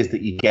fallacy is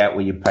that you get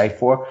what you pay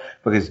for,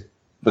 because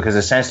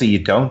essentially you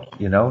don't.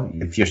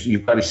 If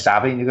you've got to be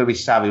savvy, and you've got to be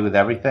savvy with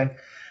everything.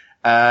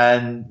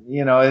 And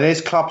it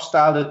is Klopp's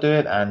style to do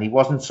it, and he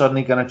wasn't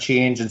suddenly going to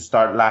change and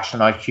start lashing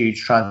out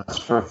huge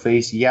transfer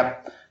fees.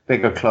 Yep,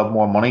 bigger club,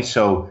 more money,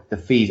 so the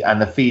fees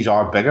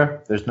are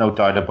bigger. There's no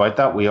doubt about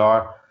that. We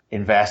are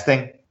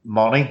investing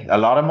money, a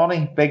lot of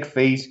money, big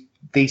fees,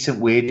 decent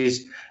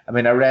wages. I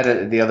mean, I read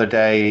it the other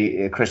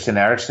day. Christian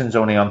Eriksen's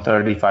only on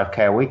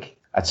 $35K a week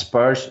at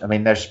Spurs. I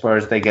mean, they're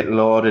Spurs. They get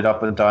lauded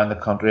up and down the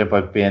country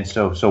about being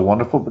so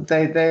wonderful, but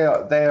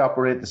they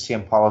operate the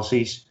same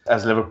policies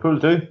as Liverpool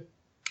do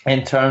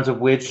in terms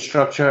of wage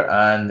structure,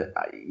 and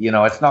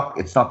it's not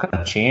going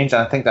to change.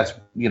 And I think that's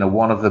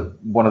one of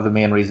the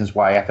main reasons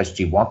why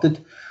FSG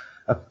wanted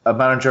a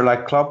manager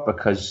like Klopp,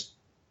 because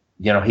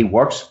he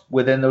works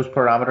within those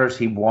parameters.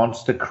 He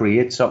wants to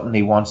create something.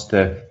 He wants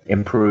to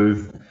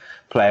improve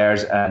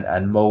players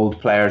and mold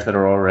players that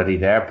are already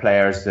there,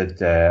 players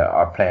that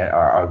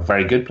are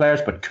very good players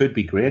but could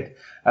be great.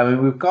 I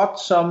mean, we've got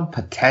some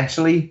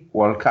potentially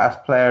world-class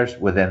players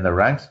within the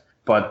ranks,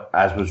 but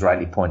as was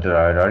rightly pointed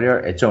out earlier,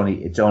 it's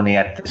only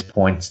at this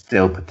point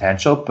still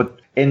potential. But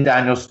in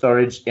Daniel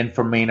Sturridge, in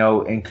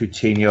Firmino, in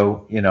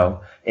Coutinho,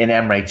 in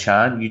Emre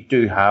Can, you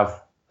do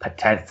have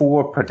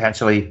 4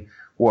 potentially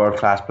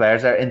world-class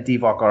players there. In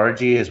Divock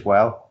Origi as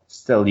well,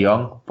 still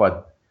young,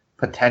 but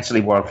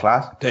potentially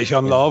world-class.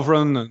 Dejan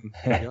Lovren.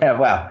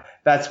 Well,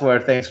 that's where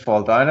things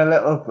fall down a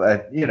little.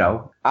 But,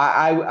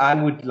 I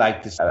would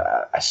like to see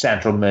a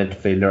central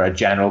midfielder, a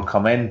general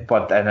come in,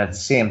 but then at the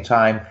same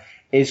time,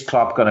 is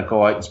Klopp going to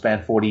go out and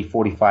spend 40,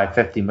 45,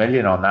 50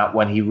 million on that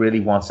when he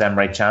really wants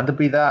Emre Can to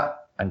be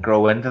that and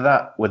grow into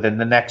that within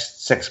the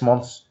next 6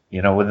 months,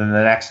 within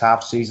the next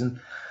half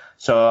season?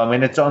 So, I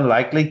mean, it's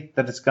unlikely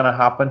that it's going to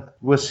happen.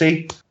 We'll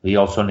see. We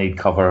also need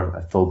cover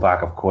at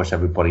fullback. Of course,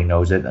 everybody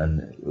knows it, and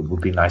it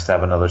would be nice to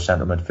have another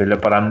centre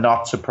midfielder. But I'm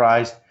not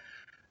surprised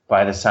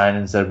by the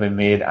signings that have been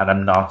made, and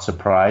I'm not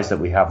surprised that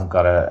we haven't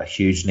got a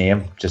huge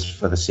name just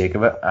for the sake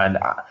of it. And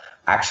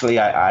actually,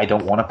 I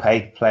don't want to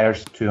pay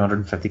players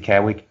 $250K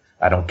a week.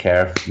 I don't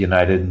care if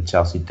United and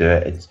Chelsea do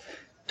it.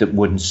 It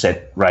wouldn't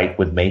sit right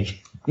with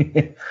me.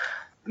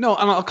 No,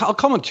 and I'll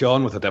come at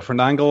John with a different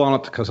angle on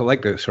it, because I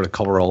like to sort of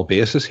cover all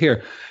bases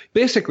here.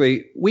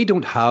 Basically, we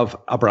don't have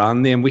a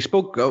brand name. We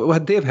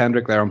had Dave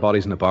Hendrick there on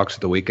Bodies in the Box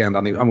at the weekend,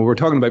 and we were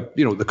talking about,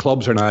 the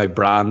clubs are now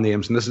brand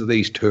names, and this is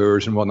these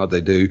tours and whatnot they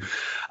do.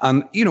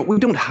 And, we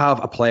don't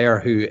have a player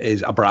who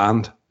is a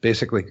brand,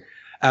 basically.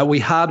 We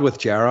had with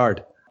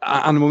Gerrard.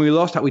 And when we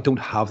lost that, we don't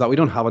have that. We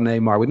don't have a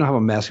Neymar. We don't have a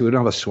Messi. We don't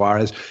have a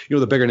Suarez.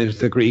 The bigger names,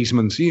 the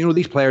Griezmanns.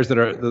 These players that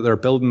are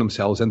building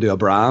themselves into a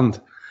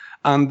brand.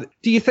 And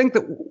do you think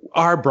that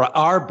our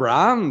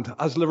brand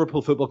as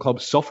Liverpool Football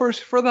Club suffers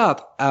for that?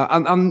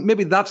 And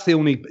maybe that's the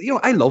only.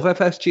 I love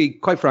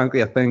FSG. Quite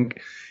frankly, I think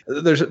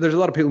there's a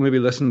lot of people maybe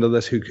listening to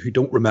this who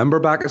don't remember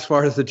back as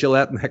far as the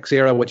Gillette and Hicks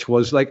era, which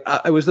was like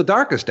it was the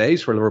darkest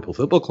days for Liverpool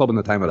Football Club in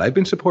the time that I've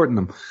been supporting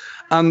them.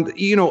 And,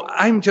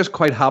 I'm just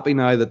quite happy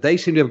now that they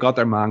seem to have got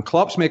their man.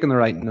 Klopp's making the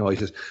right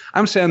noises.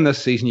 I'm saying this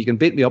season, you can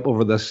beat me up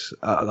over this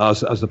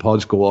as the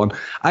pods go on.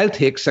 I'll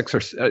take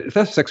 5th,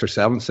 6th or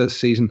 7th this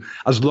season,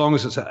 as long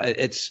as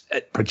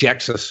it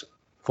projects us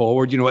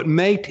forward. It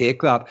may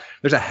take that.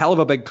 There's a hell of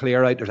a big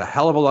clear out. There's a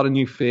hell of a lot of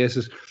new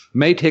faces. It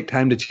may take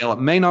time to gel. It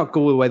may not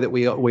go the way that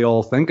we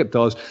all think it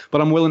does,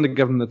 but I'm willing to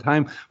give them the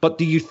time. But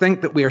do you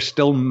think that we are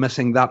still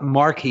missing that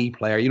marquee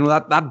player?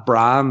 That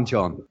brand,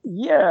 John?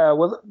 Yeah,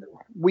 well,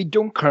 we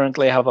don't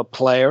currently have a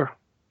player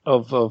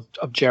of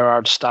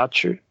Gerrard's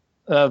stature.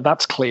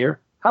 That's clear.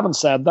 Having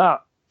said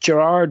that,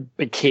 Gerrard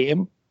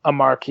became a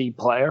marquee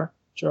player.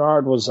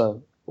 Gerrard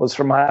was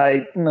from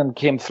Hayden and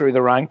came through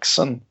the ranks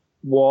and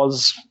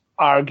was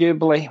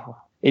arguably,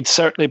 he'd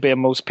certainly be in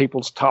most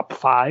people's top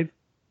 5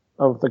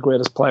 of the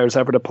greatest players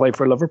ever to play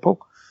for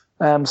Liverpool.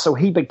 So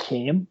he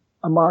became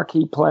a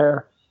marquee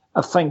player.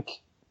 I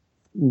think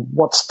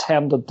what's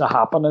tended to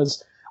happen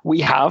is we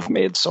have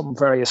made some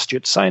very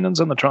astute signings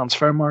in the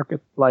transfer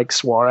market, like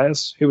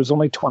Suarez, who was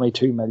only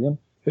 22 million,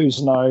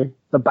 who's now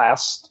the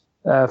best,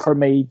 for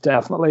me,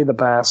 definitely the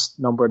best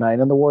number 9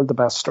 in the world, the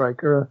best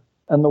striker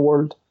in the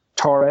world.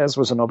 Torres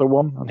was another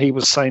one, and he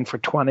was signed for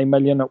 20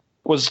 million. It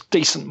was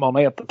decent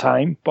money at the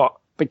time, but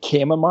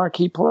became a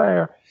marquee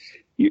player.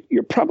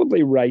 You're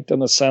probably right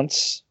in a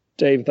sense,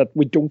 Dave, that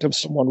we don't have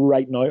someone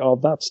right now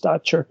of that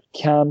stature.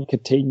 Can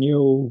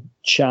Coutinho,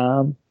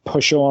 Chan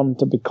push on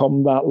to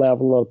become that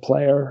level of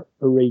player,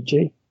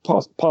 Origi?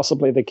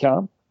 Possibly they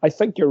can. I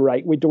think you're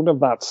right. We don't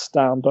have that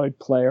standout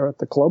player at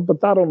the club,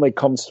 but that only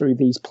comes through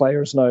these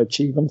players now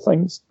achieving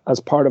things as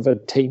part of a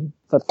team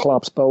that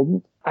Klopp's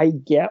building. I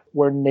get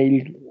where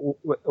Neil,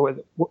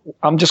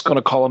 I'm just going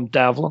to call him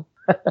Devlin.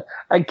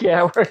 I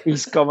get where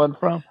he's coming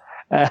from.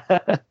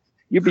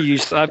 You'd be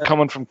used to that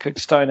coming from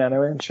Cookstown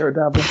anyway, I'm sure,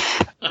 Devlin.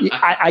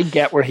 I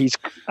get where he's.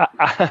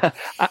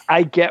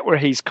 I get where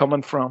he's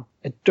coming from.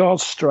 It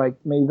does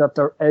strike me that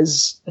there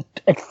is.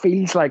 It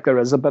feels like there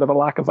is a bit of a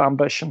lack of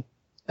ambition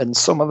in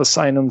some of the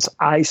signings.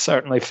 I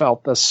certainly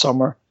felt this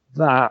summer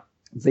that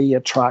the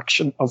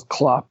attraction of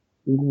Klopp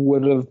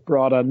would have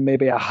brought in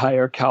maybe a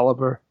higher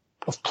caliber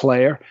of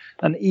player,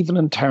 and even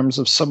in terms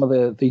of some of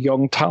the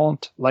young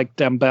talent like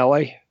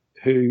Dembele,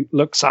 who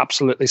looks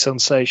absolutely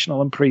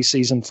sensational in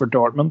pre-season for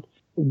Dortmund.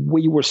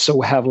 We were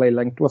so heavily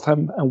linked with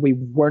him and we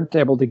weren't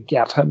able to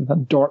get him,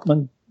 and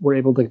Dortmund were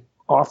able to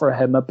offer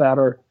him a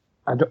better,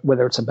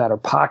 whether it's a better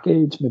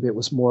package, maybe it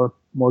was more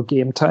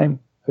game time,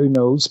 who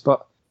knows,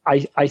 but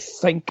I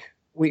think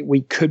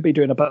we could be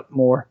doing a bit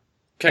more.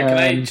 Can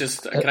I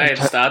just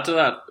add to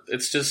that?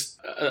 It's just,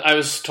 I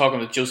was talking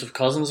with Joseph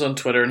Cousins on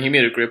Twitter and he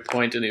made a great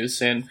point, and he was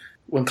saying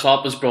when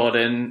Klopp was brought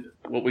in,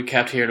 what we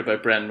kept hearing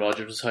about Brendan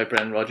Rodgers was how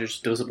Brendan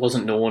Rodgers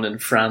wasn't known in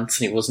France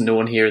and he wasn't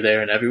known here,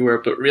 there and everywhere.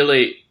 But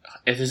really,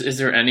 is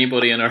there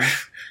anybody in our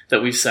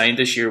that we've signed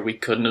this year we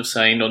couldn't have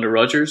signed under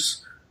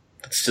Rodgers?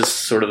 That's just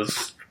sort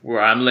of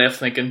where I'm left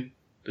thinking.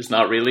 There's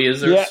not really,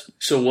 is there? Yeah.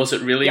 So was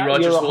it really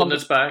Rodgers holding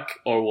us back,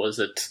 or was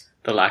it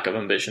the lack of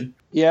ambition?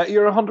 Yeah,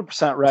 you're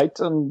 100% right,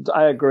 and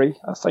I agree.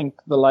 I think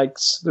the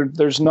likes,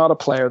 there's not a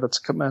player that's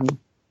come in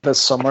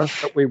this summer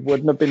that we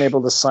wouldn't have been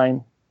able to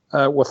sign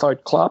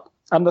without Klopp.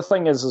 And the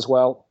thing is as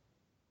well,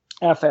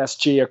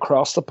 FSG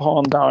across the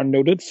pond are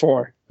noted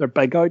for their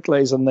big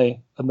outlays in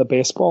the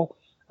baseball.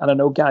 And I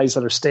know guys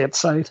that are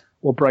stateside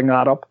will bring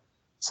that up,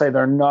 say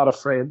they're not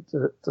afraid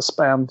to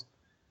spend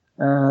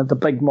the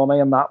big money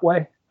in that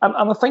way. And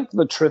I think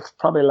the truth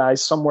probably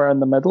lies somewhere in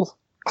the middle.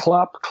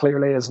 Klopp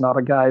clearly is not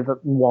a guy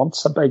that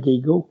wants a big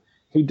ego.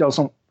 He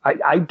doesn't.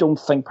 I don't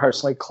think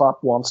personally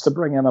Klopp wants to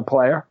bring in a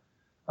player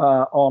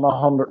on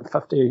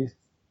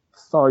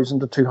 150,000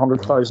 to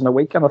 200,000 a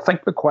week. And I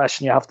think the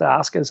question you have to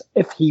ask is,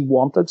 if he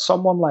wanted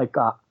someone like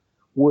that,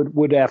 would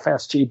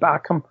FSG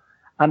back him?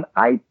 And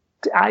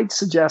I'd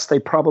suggest they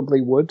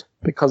probably would,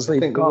 because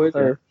they've got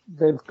their.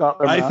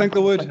 I think they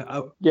would.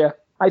 Yeah.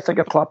 I think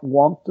if Klopp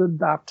wanted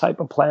that type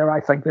of player,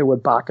 I think they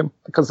would back him,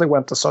 because they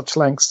went to such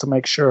lengths to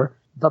make sure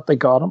that they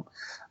got him.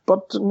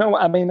 But no,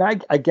 I mean, I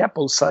get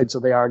both sides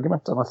of the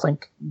argument, and I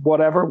think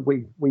whatever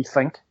we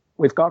think,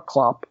 we've got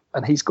Klopp,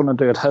 and he's going to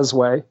do it his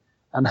way,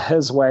 and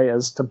his way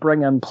is to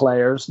bring in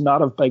players,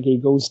 not of big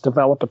egos,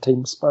 develop a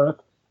team spirit,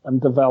 and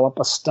develop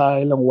a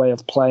style and way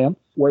of playing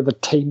where the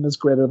team is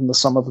greater than the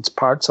sum of its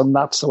parts, and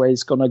that's the way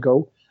he's going to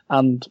go.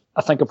 And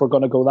I think if we're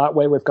going to go that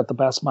way, we've got the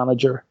best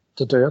manager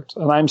to do it.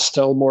 And I'm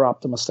still more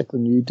optimistic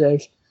than you,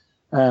 Dave.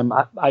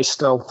 I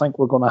still think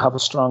we're going to have a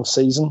strong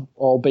season,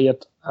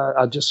 albeit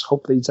I just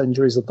hope these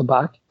injuries at the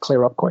back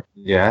clear up quick.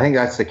 Yeah, I think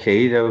that's the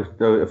key, though.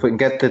 If we can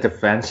get the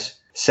defence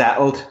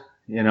settled,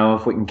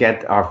 if we can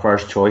get our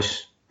first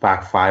choice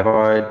back 5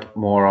 out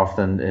more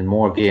often in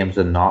more games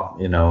than not,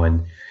 in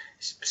 75%,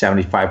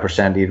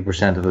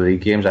 80% of the league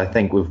games, I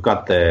think we've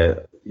got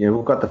the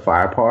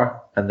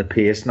firepower and the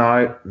pace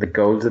now, the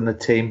goals in the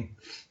team,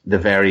 the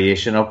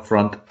variation up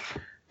front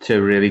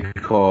to really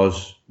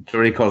cause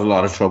a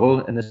lot of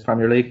trouble in this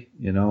Premier League,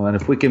 and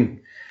if we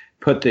can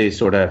put the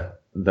sort of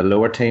the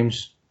lower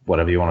teams,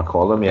 whatever you want to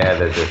call them,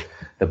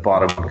 the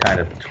bottom kind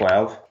of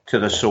 12 to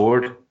the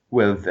sword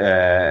with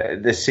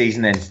this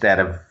season instead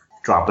of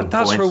dropping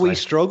points. That's where we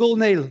struggle,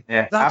 Neil.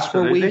 Yeah, that's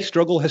absolutely. Where we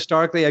struggle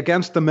historically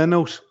against the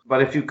minnows.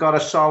 But if you've got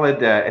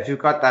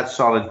that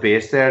solid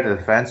base there, the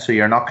defence, so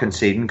you're not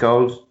conceding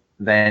goals,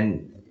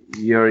 then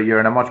you're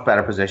in a much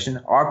better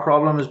position. Our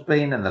problem has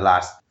been in the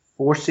last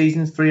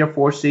 3 or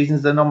 4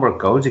 seasons, the number of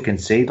goals you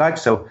concede.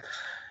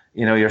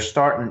 You're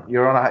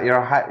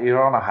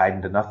on a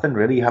hiding to nothing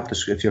really. You have to,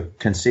 if you're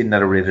conceding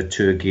at a rate of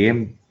 2 a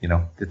game, you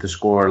have to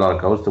score a lot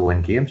of goals to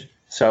win games.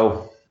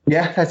 So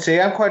yeah, let's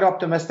see. I'm quite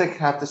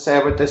optimistic, I have to say,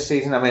 about this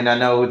season. I mean, I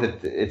know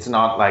that it's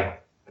not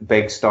like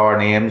big star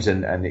names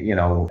and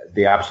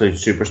the absolute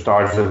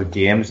superstars of the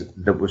games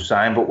that we've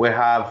signed, but we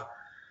have,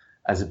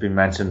 as has been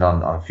mentioned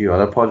on a few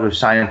other pods, we've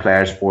signed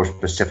players for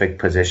specific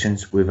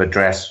positions. We've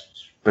addressed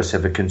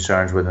specific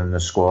concerns within the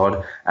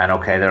squad, and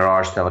okay, there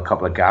are still a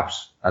couple of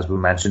gaps, as we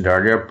mentioned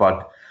earlier,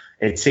 but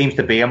it seems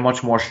to be a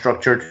much more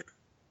structured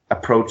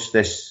approach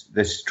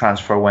this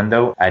transfer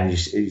window, and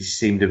you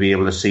seem to be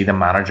able to see the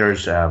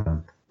manager's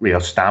real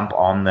stamp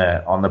on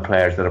the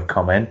players that have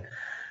come in.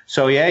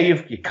 So yeah,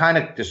 you kind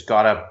of just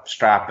got to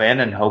strap in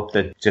and hope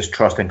that just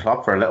trust in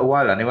Klopp for a little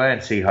while anyway,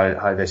 and see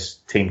how this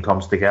team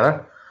comes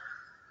together.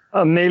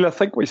 And Neil, I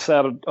think we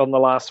said it on the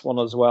last one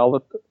as well,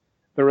 that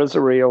there is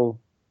a real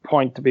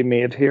point to be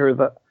made here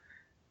that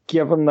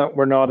given that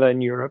we're not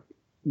in Europe,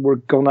 we're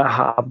going to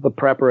have the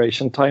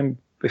preparation time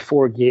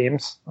before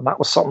games. And that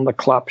was something that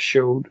Klopp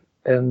showed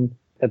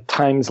at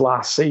times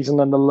last season,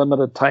 in the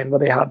limited time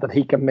that he had, that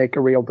he can make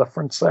a real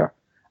difference there.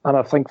 And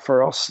I think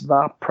for us,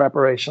 that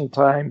preparation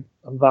time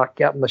and that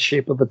getting the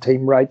shape of the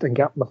team right and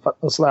getting the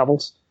fitness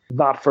levels,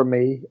 that for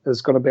me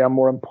is going to be a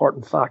more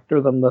important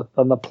factor than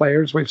the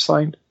players we've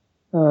signed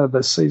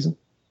this season.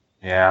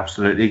 Yeah,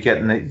 absolutely.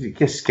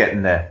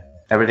 Getting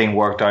everything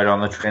worked out on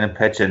the training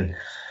pitch, and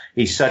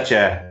he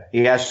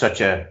has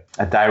such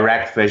a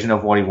direct vision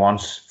of what he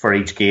wants for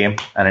each game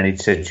and in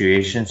each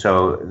situation.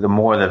 So the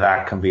more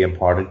that can be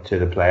imparted to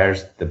the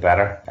players, the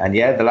better. And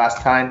yeah, the last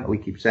time, we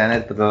keep saying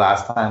it, but the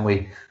last time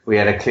we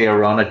had a clear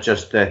run at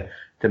just the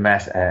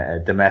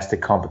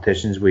domestic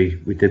competitions, we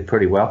did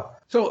pretty well.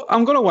 So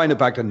I'm going to wind it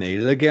back to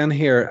Neil again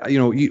here.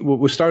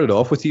 We started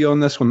off with you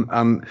on this one,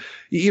 and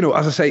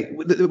as I say,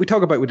 we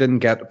talk about we didn't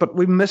get, but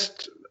we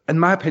missed, in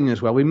my opinion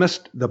as well, we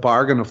missed the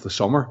bargain of the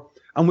summer.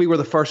 And we were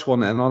the first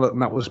one in on it,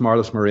 and that was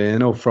Marlos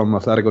Moreno from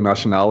Atlético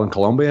Nacional in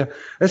Colombia.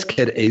 This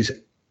kid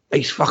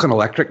he's fucking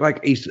electric.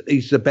 Like,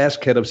 he's the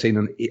best kid I've seen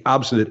in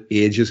absolute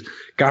ages,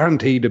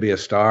 guaranteed to be a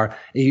star.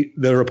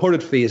 The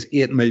reported fee is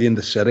 $8 million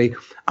to City,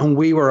 and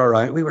we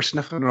were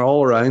sniffing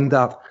all around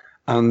that.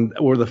 And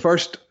we're the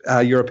first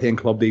European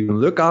club to even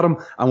look at him,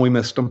 and we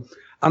missed him.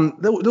 And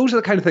those are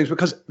the kind of things,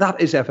 because that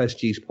is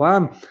FSG's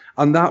plan.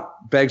 And that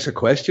begs a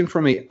question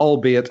for me,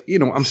 albeit,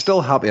 I'm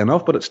still happy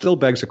enough, but it still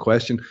begs a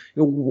question.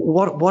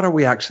 What are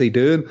we actually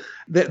doing?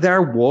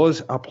 There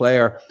was a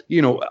player,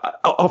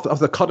 of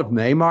the cut of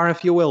Neymar,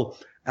 if you will,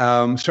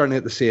 certainly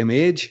at the same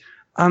age.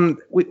 And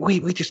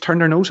we just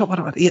turned our nose up at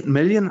it, 8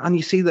 million. And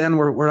you see then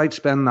we're out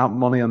spending that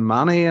money on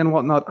Manny and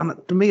whatnot. And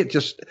to me,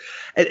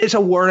 it's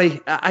a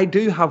worry. I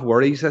do have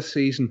worries this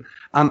season.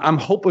 And I'm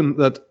hoping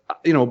that,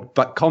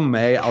 but come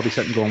May, I'll be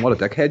sitting going, what a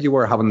dickhead you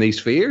were having these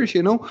fears,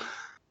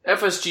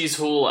 FSG's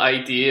whole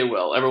idea,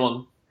 well,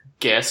 everyone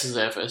guesses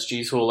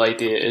FSG's whole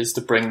idea is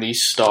to bring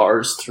these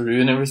stars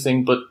through and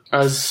everything. But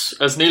as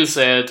Neil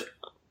said,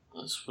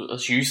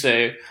 as you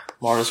say,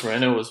 Marlos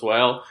Moreno as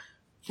well,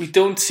 we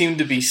don't seem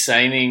to be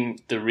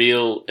signing the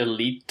real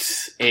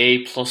elite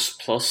A++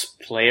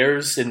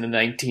 players in the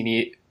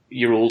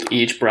 19-year-old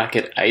age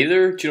bracket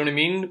either. Do you know what I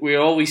mean? We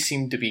always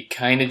seem to be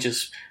kind of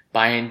just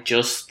buying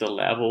just the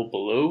level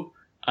below.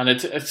 And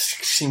it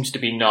seems to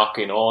be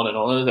knocking on and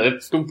on. I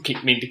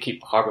don't mean to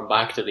keep harping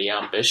back to the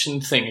ambition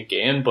thing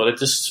again, but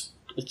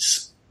it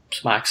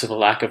smacks of a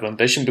lack of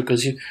ambition,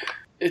 because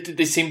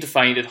they seem to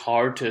find it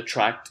hard to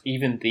attract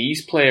even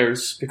these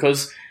players,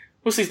 because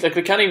most of these,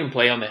 they can't even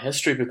play on the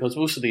history, because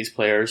most of these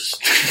players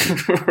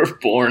were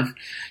born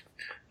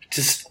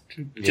just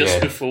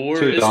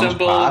before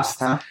Istanbul. Past,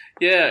 huh?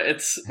 Yeah,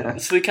 so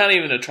they can't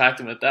even attract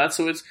them at that.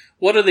 So it's,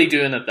 what are they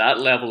doing at that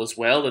level as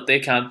well, that they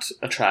can't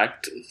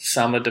attract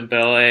Sama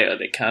Dembele, or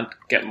they can't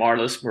get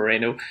Marlos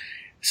Moreno?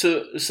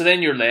 So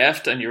then you're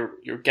left and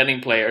you're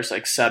getting players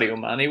like Sadio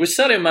Mane, which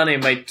Sadio Mane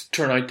might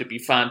turn out to be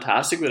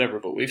fantastic, whatever,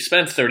 but we've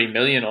spent 30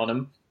 million on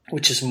him,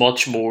 which is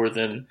much more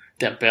than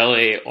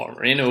Dembele or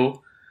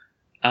Moreno,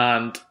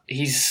 and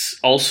he's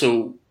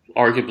also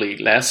arguably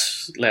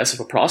less of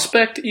a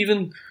prospect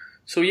even.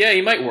 So yeah,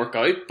 he might work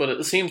out, but at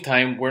the same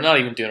time, we're not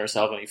even doing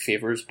ourselves any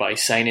favours by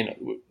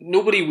signing.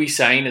 Nobody we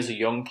sign as a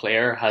young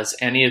player has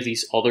any of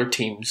these other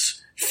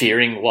teams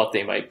fearing what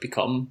they might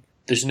become.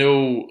 There's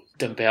no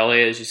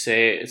Dembele, as you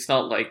say. It's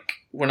not like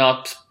we're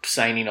not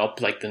signing up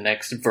like the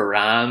next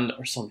Varane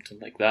or something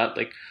like that.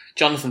 Like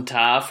Jonathan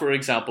Tah, for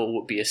example,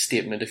 would be a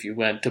statement if you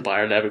went to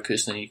Bayer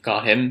Leverkusen and you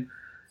got him.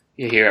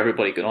 You hear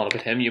everybody going on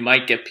about him. You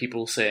might get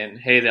people saying,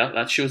 hey,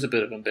 that shows a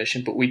bit of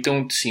ambition, but we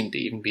don't seem to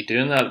even be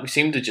doing that. We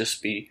seem to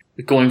just be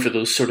going for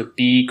those sort of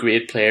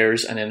B-grade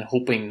players and then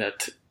hoping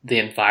that the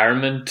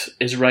environment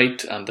is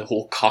right and the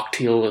whole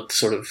cocktail that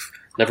sort of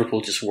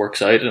Liverpool just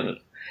works out.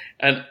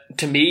 And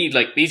to me,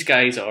 like, these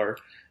guys are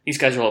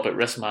all about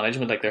risk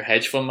management, like they're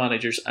hedge fund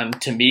managers. And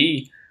to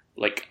me,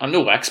 like, I'm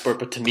no expert,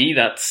 but to me,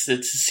 it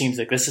seems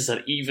like this is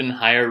an even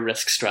higher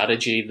risk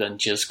strategy than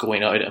just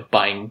going out and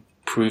buying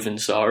proven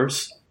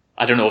stars.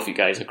 I don't know if you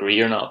guys agree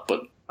or not,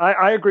 but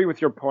I agree with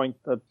your point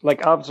that,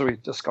 like, as we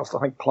discussed, I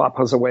think Klopp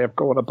has a way of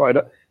going about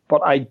it.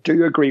 But I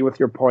do agree with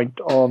your point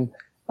on,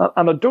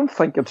 and I don't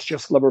think it's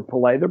just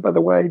Liverpool either, by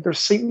the way. There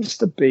seems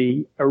to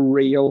be a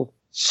real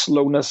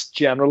slowness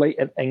generally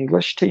in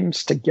English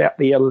teams to get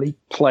the elite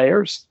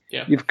players.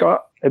 Yeah. You've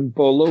got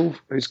Embolo,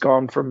 who's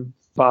gone from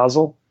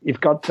Basel.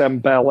 You've got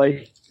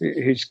Dembele,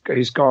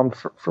 who's gone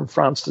from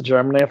France to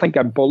Germany. I think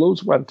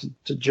Embolo's went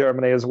to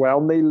Germany as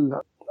well.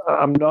 Neil,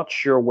 I'm not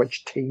sure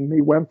which team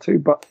he went to,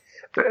 but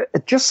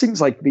it just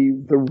seems like the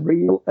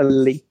real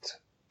elite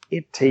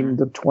 18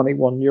 to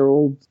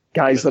 21-year-old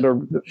guys that are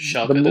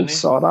the most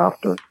sought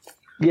after.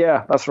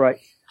 Yeah, that's right.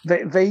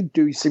 They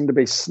do seem to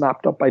be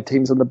snapped up by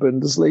teams in the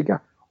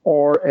Bundesliga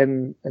or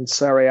in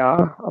Serie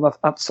A.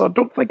 And so I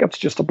don't think it's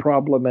just a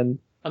problem in...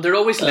 And they're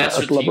always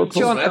lesser teams.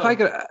 John, well. if I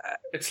could...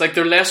 It's like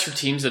they're lesser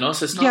teams than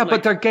us. It's not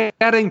but they're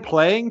getting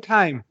playing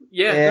time.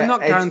 Yeah. They're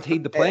not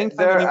guaranteed the playing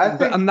time,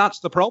 and that's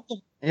the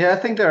problem. Yeah, I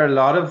think there are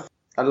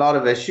a lot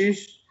of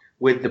issues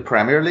with the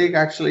Premier League,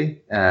 actually,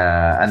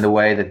 and the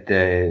way that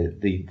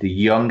the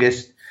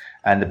youngest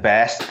and the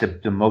best,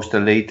 the most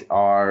elite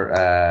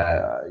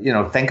are,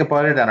 think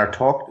about it and are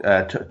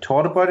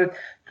taught about it.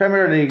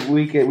 Premier League,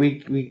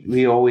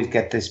 we always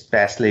get this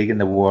best league in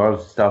the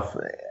world stuff.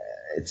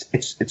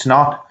 It's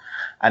not,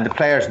 and the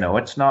players know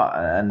it's not,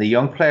 and the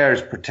young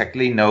players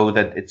particularly know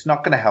that it's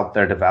not going to help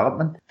their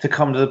development to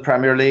come to the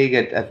Premier League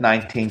at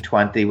 19,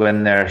 20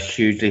 when they're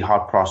hugely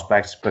hot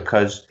prospects,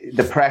 because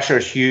the pressure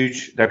is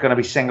huge. They're going to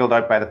be singled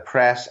out by the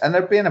press, and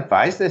they're being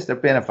advised this. They're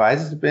being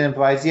advised,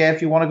 yeah,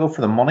 if you want to go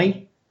for the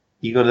money,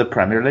 you go to the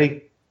Premier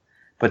League,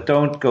 but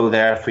don't go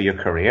there for your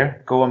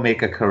career. Go and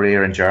make a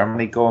career in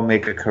Germany. Go and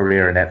make a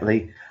career in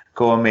Italy.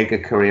 Go and make a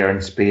career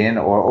in Spain,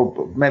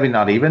 or maybe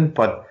not even,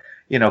 but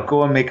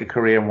go and make a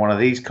career in one of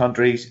these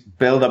countries,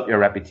 build up your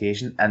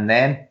reputation, and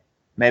then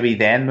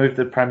move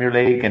to the Premier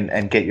League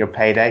and get your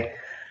payday.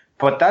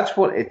 But that's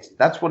what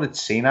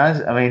it's seen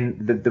as. I mean,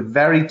 the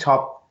very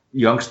top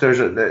youngsters.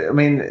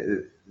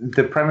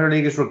 The Premier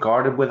League is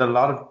regarded with a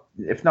lot of,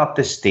 if not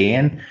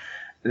disdain,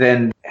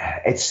 then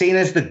it's seen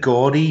as the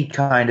gaudy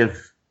kind of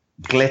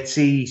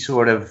glitzy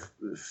sort of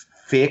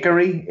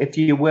fakery, if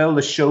you will,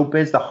 the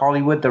showbiz, the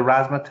Hollywood, the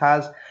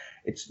razzmatazz.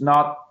 It's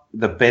not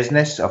the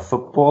business of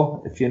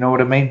football, if you know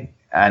what I mean.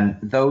 And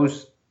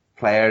those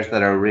players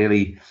that are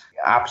really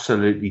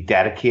absolutely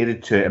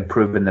dedicated to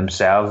improving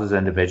themselves as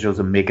individuals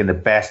and making the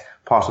best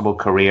possible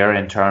career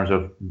in terms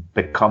of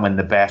becoming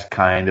the best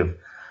kind of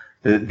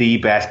the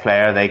best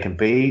player they can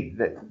be,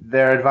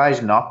 they're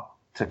advised not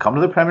to come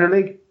to the Premier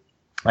League.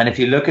 And if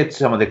you look at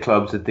some of the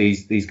clubs that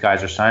these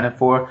guys are signing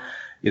for,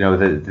 the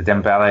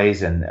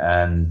Dembélés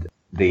and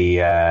the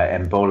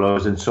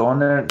Embolos and so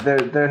on,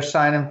 they're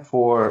signing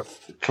for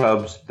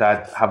clubs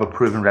that have a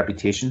proven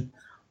reputation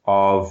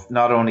of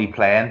not only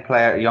playing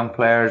young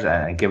players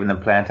and giving them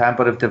playing time,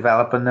 but of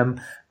developing them.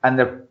 And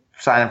they're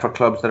signing for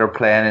clubs that are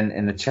playing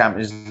in the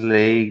Champions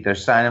League. They're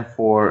signing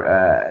for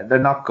they're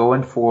not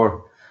going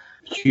for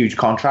huge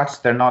contracts.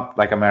 They're not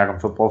like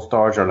American football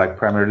stars or like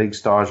Premier League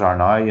stars are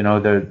now.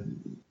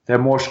 They're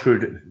more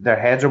screwed. Their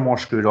heads are more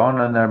screwed on,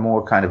 and they're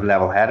more kind of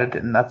level-headed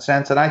in that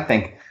sense. And I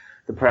think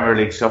the Premier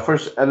League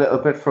suffers a little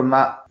bit from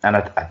that. And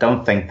I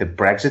don't think that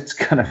Brexit's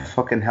going to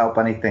fucking help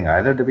anything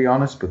either, to be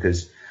honest,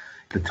 because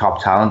the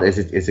top talent, is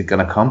it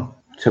going to come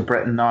to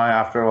Britain now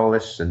after all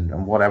this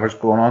and whatever's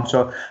going on?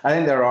 So I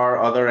think there are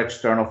other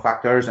external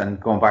factors. And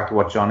going back to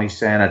what Johnny's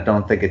saying, I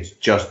don't think it's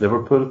just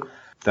Liverpool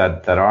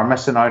that are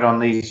missing out on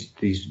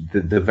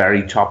the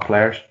very top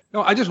players.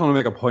 No, I just want to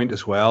make a point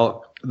as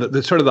well.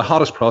 The sort of the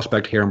hottest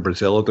prospect here in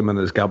Brazil at the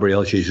minute is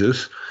Gabriel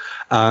Jesus.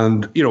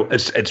 And,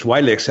 it's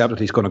widely accepted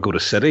he's going to go to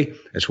City.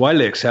 It's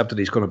widely accepted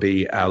he's going to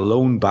be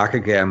loaned back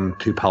again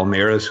to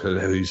Palmeiras,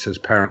 who's his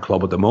parent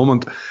club at the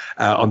moment,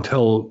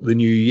 until the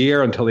new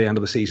year, until the end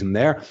of the season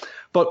there.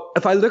 But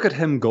if I look at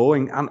him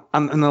going, and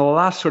in the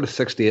last sort of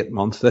 6 to 8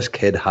 months, this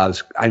kid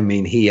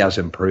he has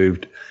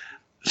improved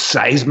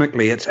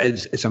seismically.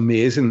 It's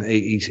amazing.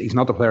 He's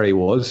not the player he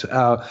was.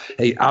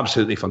 He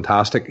absolutely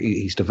fantastic.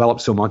 He's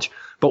developed so much.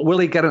 But will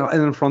he get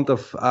in front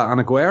of an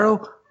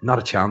Aguero? Not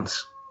a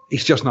chance.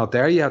 He's just not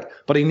there yet.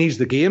 But he needs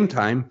the game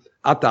time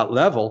at that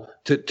level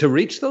to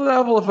reach the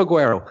level of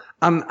Aguero.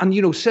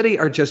 And City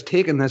are just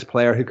taking this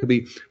player who could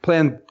be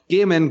playing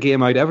game in,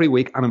 game out every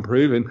week and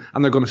improving,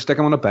 and they're going to stick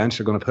him on a bench.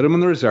 They're going to put him in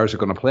the reserves. They're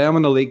going to play him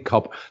in the League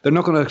Cup. They're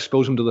not going to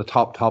expose him to the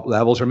top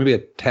levels, or maybe a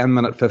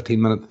 10-minute,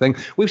 15-minute thing.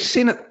 We've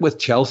seen it with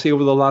Chelsea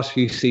over the last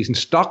few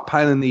seasons,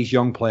 stockpiling these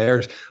young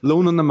players,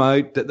 loaning them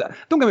out.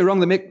 Don't get me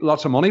wrong, they make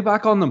lots of money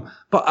back on them,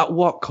 but at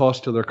what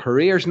cost to their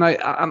careers? Now,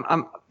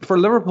 and for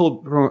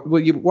Liverpool,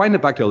 you wind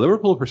it back to a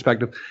Liverpool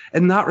perspective.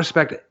 In that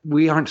respect,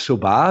 we aren't so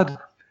bad.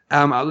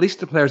 At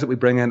least the players that we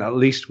bring in, at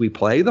least we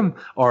play them,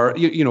 or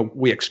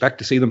we expect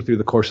to see them through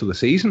the course of the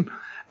season.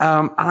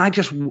 And I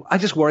just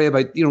worry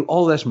about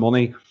all this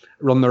money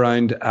running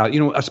around,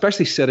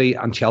 especially City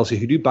and Chelsea,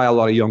 who do buy a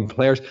lot of young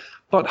players.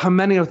 But how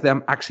many of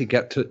them actually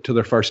get to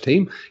their first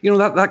team?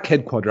 That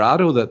kid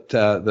Cuadrado,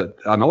 that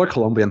another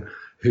Colombian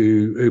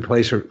who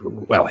plays for,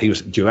 he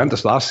was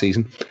Juventus last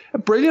season, a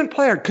brilliant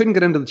player, couldn't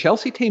get into the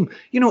Chelsea team.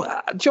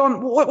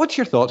 John, what's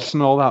your thoughts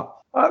on all that?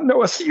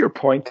 No, I see your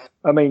point.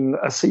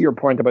 I see your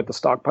point about the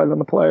stockpiling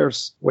the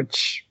players,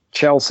 which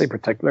Chelsea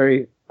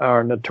particularly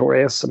are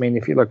notorious. I mean,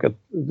 if you look at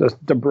the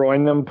De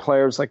Bruyne and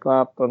players like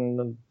that,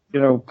 and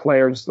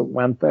players that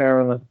went there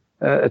and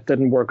it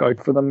didn't work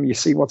out for them. You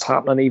see what's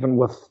happening even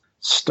with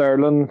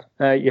Sterling.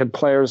 You had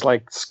players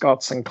like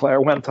Scott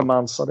Sinclair went to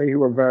Man City who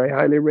were very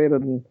highly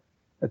rated, and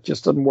it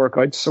just didn't work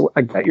out. So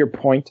I get your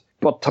point,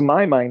 but to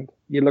my mind,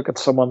 you look at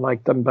someone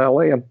like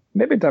Dembele, and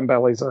maybe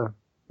Dembele's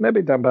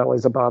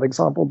a bad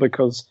example,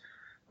 because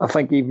I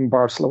think even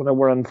Barcelona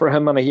were in for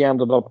him, and he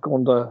ended up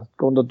going to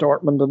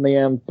Dortmund in the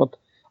end. But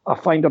I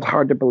find it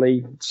hard to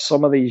believe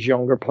some of these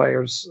younger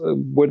players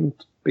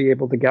wouldn't be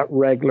able to get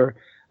regular.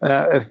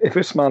 If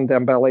Ousmane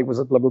Dembele was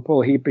at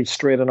Liverpool, he'd be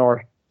straight in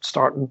our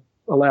starting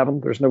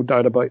 11. There's no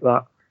doubt about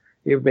that.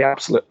 He would be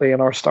absolutely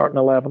in our starting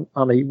 11,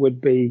 and he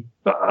would be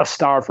a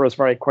star for us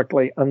very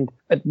quickly. And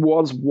it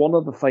was one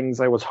of the things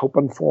I was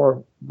hoping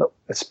for,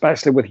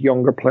 especially with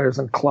younger players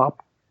in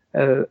Klopp,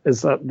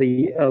 is that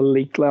the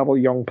elite level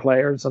young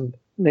players, and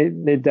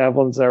Nate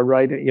Devlin's there,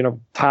 right?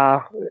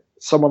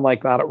 Someone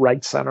like that at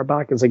right centre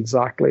back is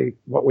exactly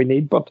what we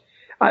need. But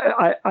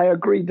I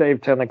agree,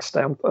 Dave, to an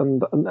extent,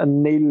 and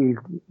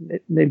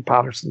Neil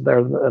Patterson there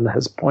and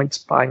his points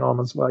bang on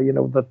as well.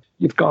 That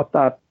you've got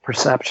that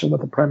perception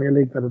with the Premier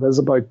League that it is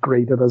about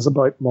greed, it is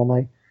about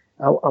money.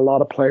 A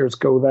lot of players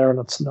go there and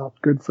it's not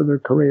good for their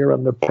career,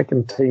 and they're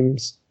picking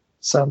teams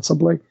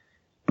sensibly.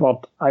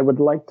 But I would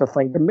like to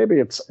think, and maybe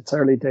it's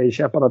early days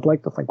yet, but I'd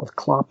like to think with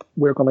Klopp,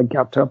 we're going to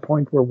get to a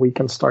point where we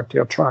can start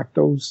to attract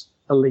those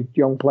elite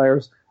young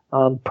players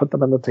and put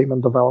them in the team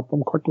and develop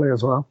them quickly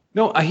as well.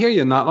 No, I hear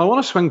you in that. I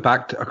want to swing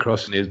back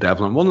across Neil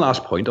Devlin. One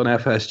last point on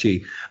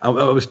FSG.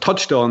 It was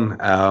touched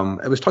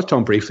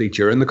on briefly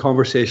during the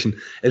conversation,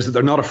 is that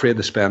they're not afraid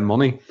to spend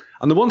money.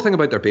 And the one thing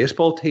about their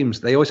baseball teams,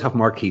 they always have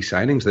marquee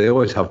signings. They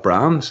always have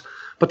brands.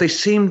 But they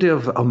seem to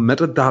have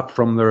omitted that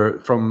from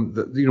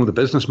the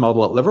business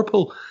model at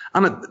Liverpool.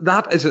 And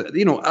that is, as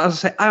I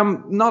say,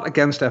 I'm not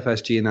against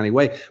FSG in any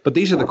way, but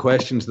these are the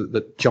questions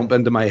that jump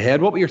into my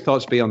head. What would your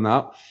thoughts be on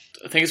that?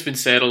 I think it's been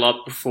said a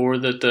lot before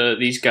that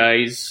these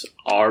guys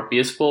are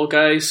baseball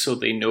guys, so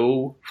they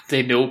know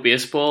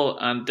baseball,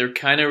 and they're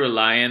kind of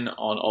relying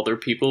on other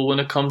people when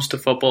it comes to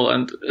football.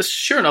 And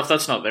sure enough,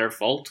 that's not their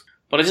fault.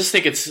 But I just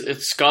think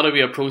it's got to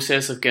be a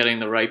process of getting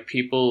the right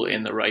people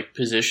in the right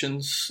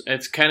positions.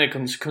 It's kind of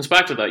comes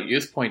back to that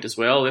youth point as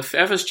well. If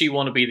FSG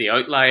want to be the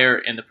outlier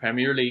in the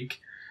Premier League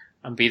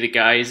and be the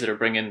guys that are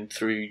bringing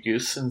through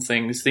youth and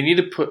things, they need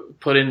to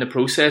put in the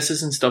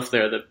processes and stuff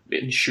there that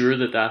ensure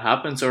that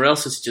happens, or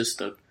else it's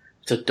just a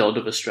dud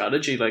of a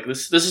strategy. Like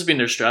this has been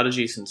their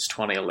strategy since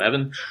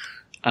 2011,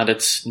 and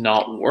it's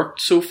not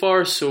worked so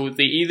far. So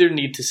they either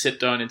need to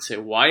sit down and say,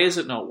 why has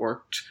it not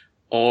worked,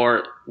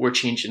 or we're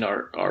changing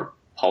our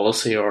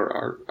policy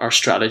or our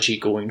strategy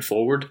going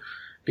forward,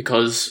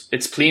 because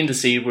it's plain to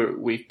see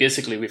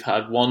we've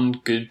had one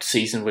good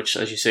season, which,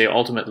 as you say,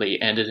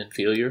 ultimately ended in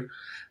failure.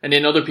 And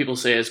then other people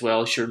say as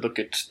well, sure, look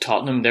at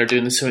Tottenham, they're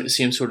doing the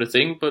same sort of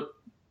thing, but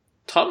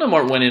Tottenham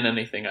aren't winning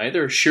anything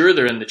either. Sure,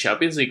 they're in the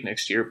Champions League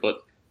next year,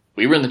 but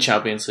we were in the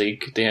Champions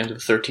League at the end of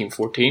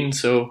 13-14,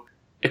 so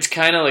it's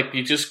kind of like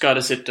you just got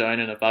to sit down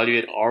and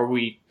evaluate, are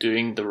we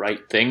doing the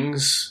right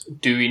things?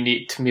 Do we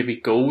need to maybe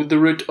go the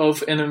route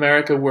of in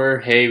America where,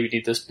 hey, we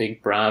need this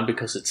big brand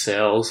because it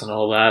sells and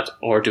all that,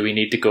 or do we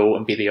need to go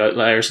and be the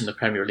outliers in the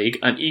Premier League?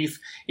 And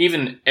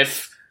even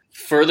if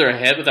further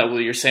ahead with that, what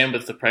you're saying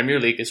with the Premier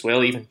League as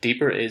well, even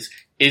deeper, is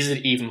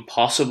it even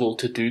possible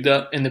to do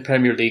that in the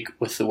Premier League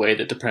with the way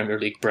that the Premier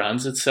League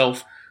brands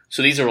itself?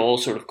 So these are all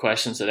sort of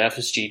questions that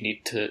FSG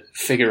need to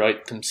figure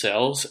out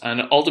themselves.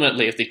 And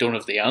ultimately, if they don't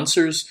have the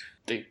answers,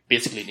 they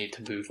basically need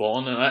to move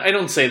on. And I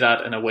don't say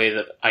that in a way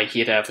that I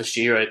hate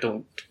FSG or I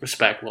don't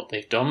respect what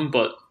they've done,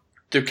 but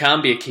there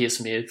can be a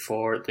case made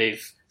for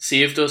they've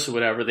saved us or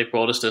whatever, they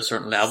brought us to a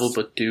certain level,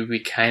 but do we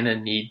kind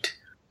of need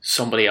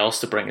somebody else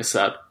to bring us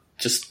that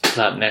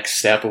next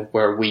step of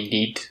where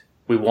we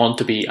want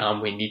to be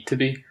and we need to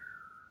be?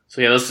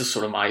 So yeah, that's just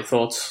sort of my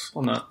thoughts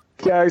on that.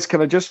 Guys,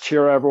 can I just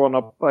cheer everyone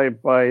up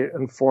by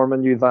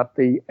informing you that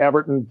the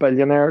Everton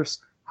billionaires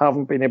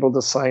haven't been able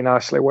to sign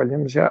Ashley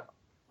Williams yet?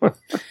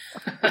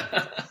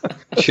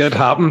 Shit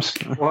happens.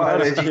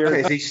 What,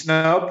 is he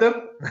snubbed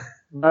them?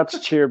 That's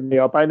cheered me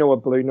up. I know a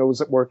Blue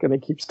Nose at work, and he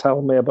keeps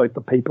telling me about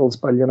the people's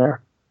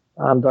billionaire.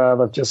 And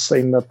I've just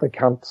seen that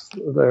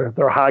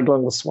they're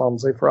haggling with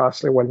Swansea for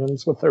Ashley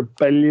Williams with their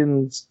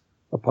billions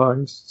of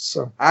pounds.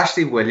 So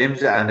Ashley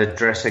Williams and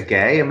Idrissa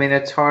Gueye. I mean,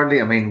 it's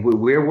hardly. I mean,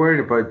 we're worried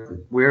about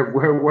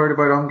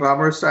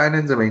unglamorous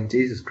signings. I mean,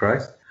 Jesus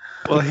Christ.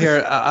 Well,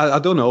 here I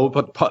don't know,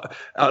 but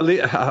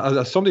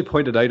as somebody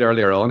pointed out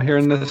earlier on here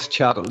in this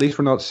chat, at least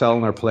we're not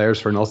selling our players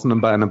for nothing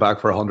and buying them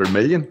back for 100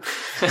 million.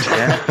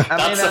 Yeah,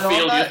 that's a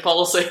field youth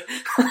policy.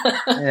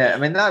 Yeah, I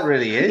mean that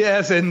really is.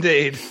 Yes,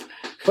 indeed.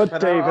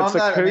 But Dave, it's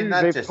a coup.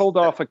 They've pulled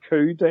off a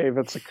coup, Dave.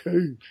 It's a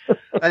coup.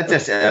 That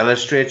just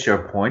illustrates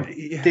your point,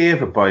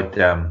 Dave, about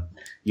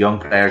young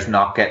players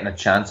not getting a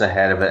chance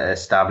ahead of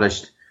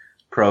established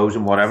pros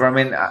and whatever. I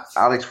mean,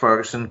 Alex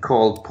Ferguson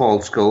called Paul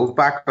Scholes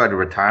back out of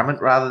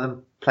retirement rather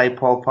than play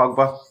Paul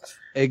Pogba.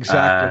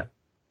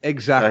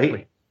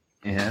 Exactly.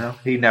 You know,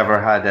 he never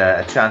had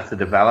a chance to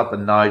develop,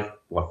 and now,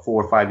 4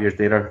 or 5 years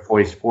later,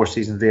 four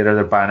seasons later,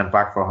 they're buying him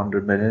back for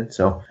 100 million.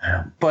 So,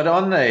 but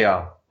on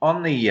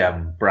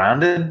the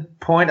branding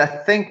point, I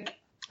think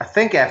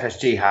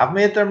FSG have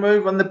made their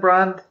move on the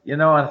brand. You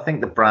know, I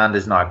think the brand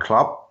is now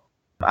Klopp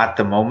at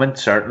the moment.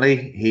 Certainly,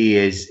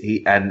 his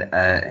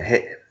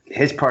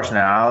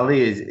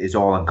personality is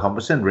all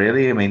encompassing.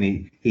 Really, I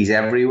mean, he's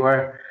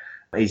everywhere.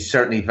 He's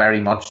certainly very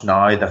much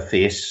now the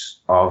face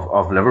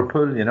of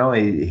Liverpool. You know,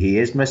 he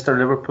is Mr.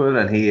 Liverpool,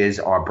 and he is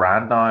our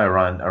brand now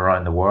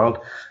around the world.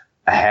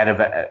 Ahead of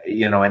it,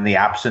 you know, in the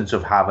absence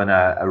of having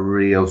a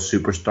real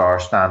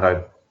superstar,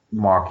 standout,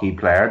 marquee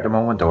player at the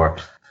moment, or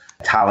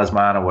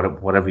talisman, or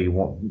whatever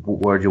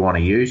word you want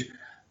to use.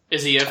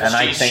 Is he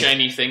FSG's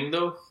shiny thing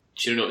though?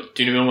 Do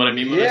you know what I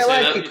mean when I say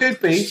that? It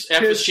could be.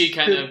 FSG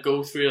kind of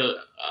go through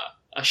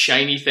a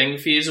shiny thing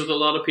phase with a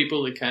lot of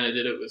people. They kind of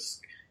did it with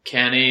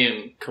Kenny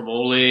and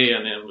Kamoli,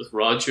 and then with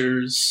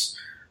Rodgers.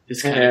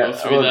 Just kind of go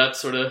through that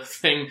sort of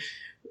thing.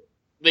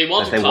 They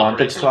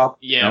wanted Klopp.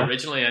 Yeah, no?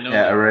 Originally, I know.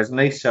 Yeah,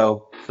 originally.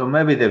 So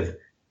maybe they've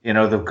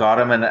got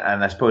him, and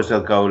I suppose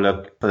they'll go,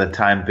 look, for the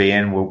time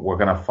being, we're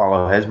going to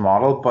follow his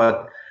model,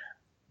 but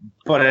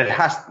it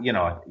has,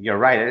 you're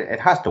right, it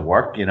has to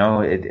work,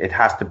 it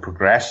has to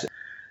progress,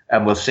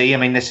 and we'll see. I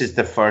mean, this is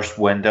the first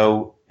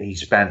window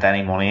he's spent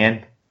any money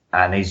in,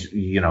 and he's,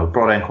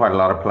 brought in quite a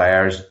lot of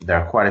players. There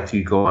are quite a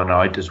few going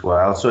out as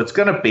well, so it's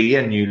going to be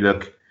a new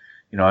look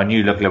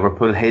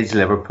Liverpool, his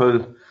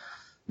Liverpool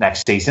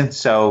next season.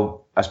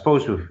 So I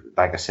suppose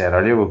like I said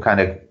earlier, we've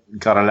kind of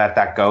got to let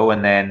that go,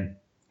 and then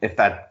if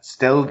that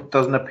still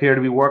doesn't appear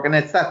to be working,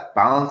 it's that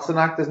balancing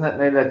act, isn't it,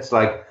 Neil? It's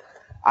like,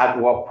 at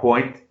what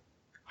point,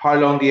 how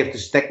long do you have to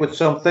stick with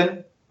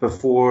something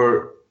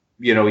before,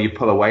 you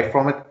pull away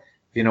from it?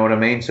 You know what I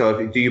mean? So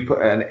if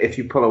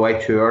you pull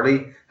away too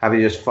early, have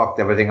you just fucked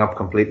everything up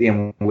completely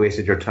and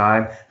wasted your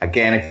time?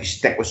 Again, if you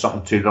stick with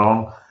something too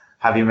long,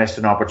 have you missed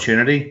an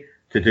opportunity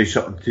to do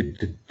something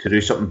to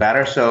do something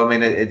better? So I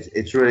mean,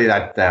 it's really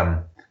that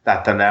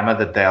dilemma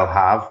that they'll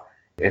have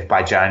if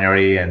by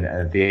January and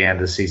at the end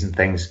of the season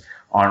things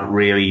aren't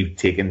really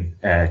taking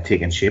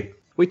shape.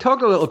 We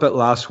talked a little bit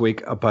last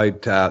week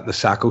about the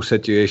Sacco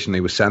situation. He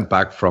was sent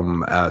back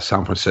from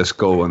San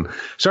Francisco, and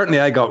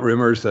certainly I got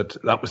rumours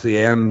that was the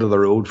end of the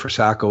road for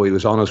Sacco. He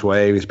was on his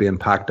way, he was being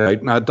packed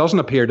out. Now, it doesn't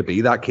appear to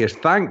be that case.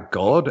 Thank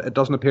God it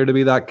doesn't appear to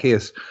be that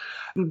case.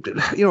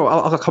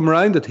 I'll come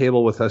around the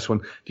table with this one.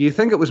 Do you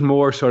think it was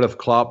more sort of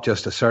Klopp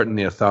just asserting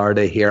the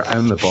authority here?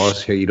 I'm the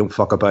boss here, you don't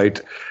fuck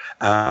about.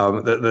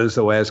 That is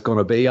the way it's going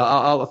to be.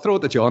 I'll throw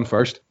it to John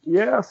first.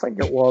 Yeah, I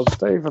think it was,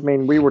 Dave. I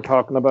mean, we were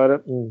talking about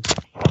it, and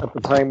at the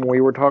time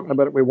we were talking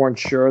about it, we weren't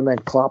sure, and then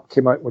Klopp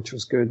came out, which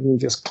was good, and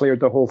just cleared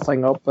the whole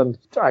thing up. And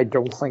I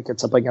don't think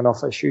it's a big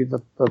enough issue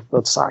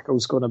that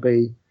Sacco's going to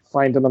be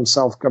finding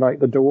himself going out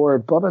the door.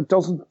 But it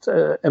doesn't,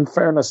 in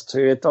fairness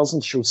to it,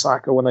 doesn't show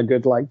Sacco in a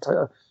good light.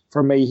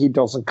 For me, he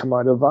doesn't come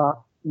out of that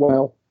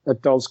well.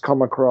 It does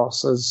come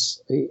across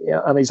as,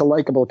 and he's a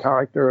likeable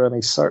character, and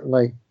he's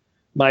certainly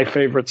my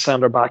favourite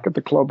centre-back at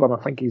the club, and I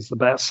think he's the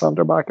best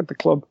centre-back at the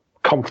club,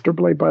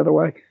 comfortably, by the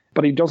way.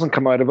 But he doesn't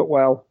come out of it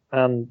well,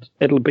 and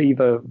it'll be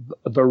the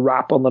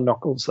rap on the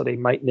knuckles that he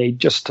might need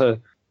just to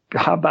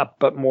have that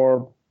bit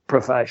more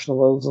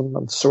professionalism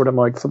and sort him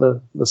out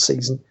for the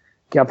season,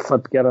 get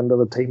fit, get into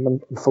the team,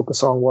 and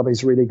focus on what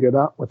he's really good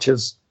at, which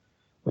is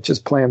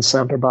playing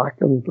centre-back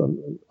and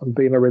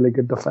being a really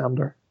good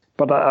defender.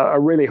 But I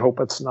really hope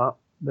it's not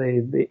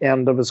the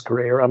end of his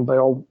career, and by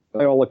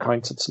all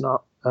accounts, it's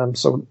not.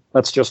 So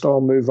let's just all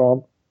move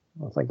on.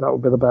 I think that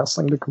would be the best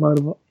thing to come out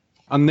of it.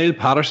 And Neil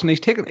Patterson, he's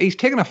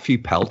taken a few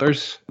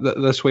pelters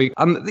this week,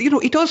 and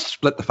he does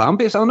split the fan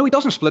base. I know he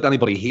doesn't split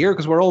anybody here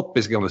because we're all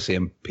basically on the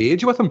same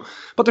page with him.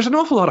 But there's an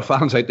awful lot of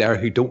fans out there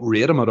who don't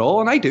rate him at all,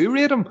 and I do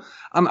rate him,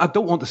 and I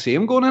don't want to see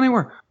him going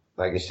anywhere.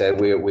 Like you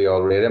said, we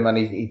all rate him, and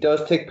he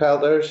does take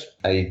pelters,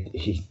 and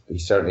he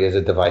certainly is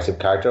a divisive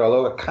character.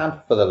 Although I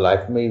can't for the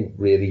life of me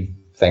really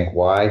think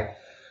why.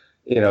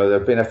 There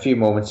have been a few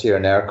moments here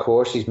and there. Of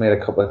course, he's made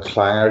a couple of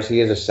clangers.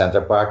 He is a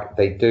centre-back.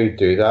 They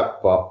do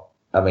that. But,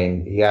 I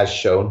mean, he has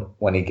shown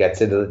when he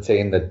gets into the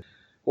team that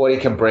what he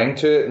can bring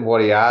to it and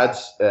what he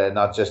adds,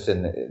 not just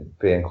in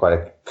being quite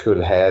a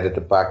cool head at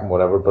the back and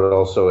whatever, but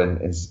also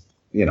in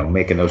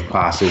making those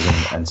passes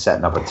and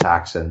setting up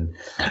attacks and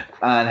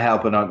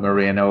helping out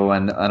Moreno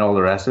and all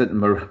the rest of it.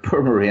 And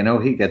poor Moreno,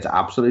 he gets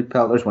absolute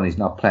pelters when he's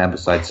not playing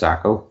beside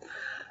Sacco.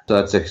 So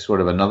that's a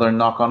sort of another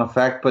knock-on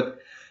effect. But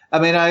I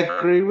mean, I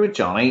agree with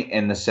Johnny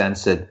in the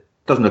sense that it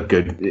doesn't look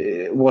good.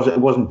 It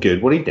wasn't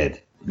good what he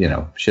did.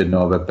 Should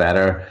know a bit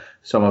better.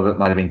 Some of it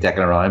might have been dicking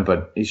around,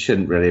 but he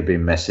shouldn't really have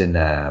been missing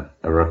a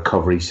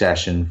recovery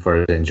session for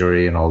his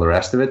injury and all the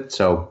rest of it.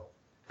 So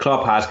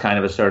Klopp has kind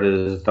of asserted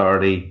his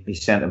authority. He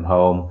sent him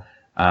home,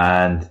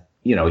 and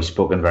he's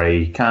spoken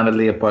very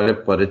candidly about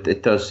it. But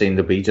it does seem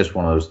to be just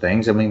one of those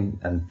things. I mean,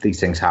 and these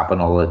things happen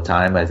all the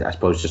time. I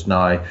suppose just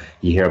now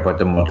you hear about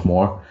them much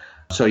more.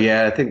 So,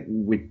 yeah, I think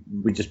we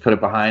just put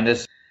it behind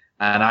us.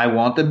 And I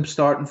want him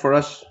starting for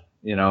us,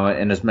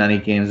 in as many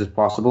games as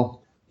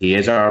possible. he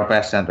is our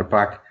best centre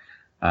back,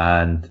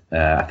 and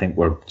I think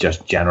we're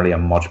just generally a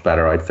much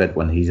better outfit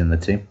when he's in the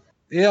team.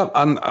 Yeah,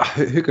 and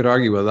who could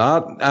argue with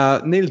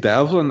that? Neil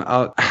Devlin,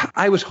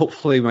 I was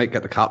hopeful he might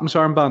get the captain's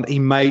armband. He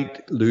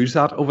might lose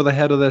that over the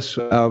head of this.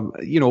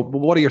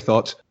 What are your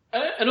thoughts?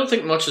 I don't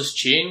think much has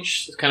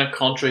changed. It's kind of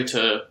contrary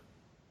to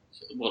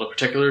what a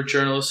particular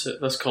journalist,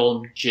 let's call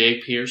him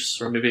Jay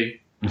Pierce, or maybe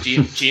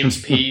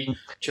James P,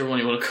 whichever one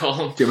you want to call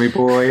him. Jimmy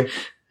Boy.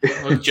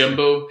 Or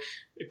Jimbo.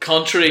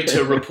 Contrary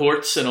to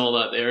reports and all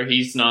that there,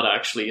 he's not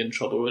actually in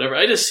trouble or whatever.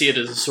 I just see it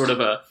as a sort of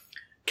a,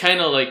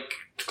 kind of like,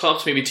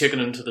 Klopp's maybe taken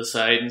him to the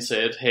side and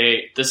said,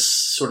 hey, this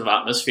sort of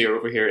atmosphere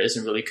over here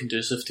isn't really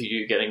conducive to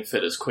you getting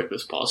fit as quick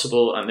as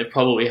possible. And they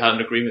probably had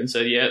an agreement and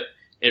said, yeah,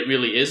 it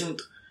really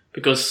isn't.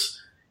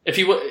 Because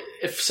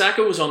if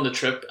Saka was on the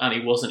trip and he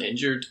wasn't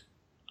injured,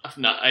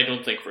 I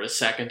don't think for a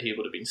second he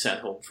would have been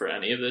sent home for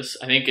any of this.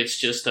 I think it's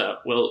just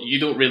you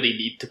don't really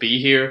need to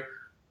be here,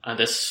 and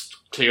this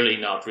clearly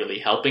not really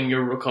helping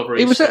your recovery.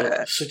 He was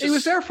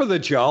there for the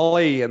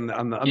jolly and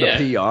the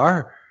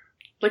PR.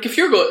 Like if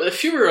you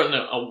were on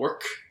a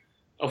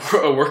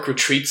work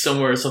retreat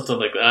somewhere or something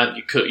like that,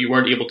 you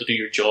weren't able to do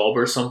your job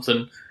or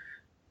something,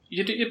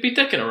 you'd be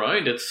dicking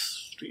around.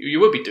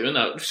 You would be doing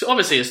that. So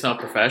obviously, it's not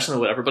professional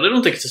or whatever, but I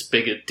don't think it's as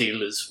big a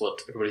deal as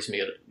what everybody's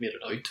made it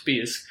out to be.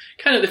 It's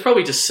kind of, they've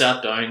probably just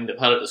sat down, they've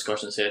had a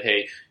discussion and said,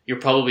 hey, you're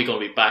probably going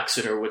to be back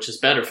sooner, which is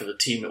better for the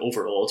team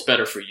overall. It's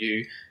better for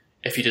you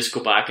if you just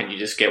go back and you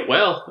just get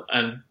well,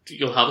 and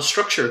you'll have a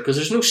structure, because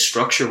there's no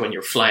structure when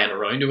you're flying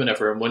around or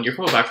whenever, and when you're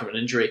coming back from an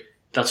injury,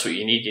 that's what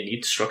you need. You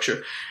need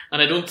structure.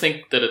 And I don't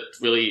think that it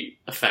really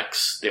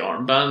affects the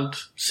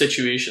armband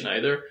situation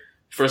either.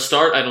 For a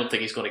start, I don't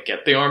think he's going to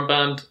get the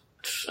armband.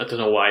 I don't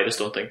know why. I just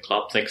don't think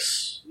Klopp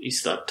thinks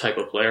he's that type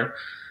of player.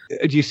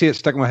 Do you see it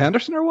sticking with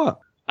Henderson or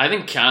what? I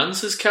think Can's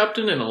his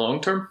captain in the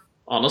long term,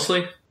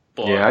 honestly.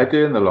 But yeah, I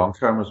do in the long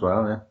term as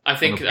well. Yeah, I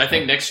think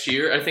next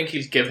year, I think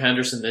he'll give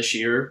Henderson this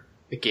year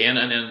again,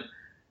 and then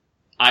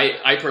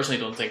I personally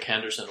don't think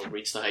Henderson will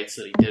reach the heights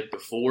that he did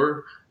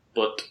before,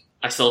 but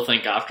I still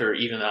think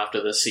even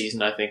after this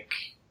season, I think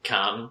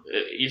Can,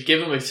 he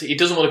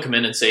doesn't want to come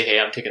in and say, hey,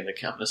 I'm taking the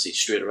captaincy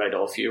straight right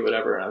off you or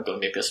whatever, and I'm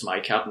going to make this my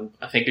captain.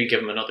 I think he'd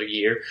give him another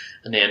year,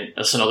 and then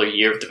that's another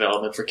year of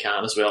development for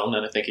Can as well, and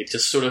then I think he'd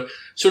just sort of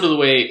the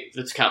way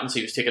that the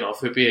captaincy was taken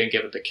off Hyypiä and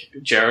given to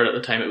Gerrard at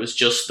the time, it was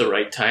just the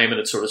right time, and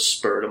it sort of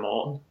spurred him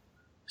on.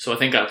 So I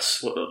think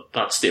that's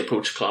the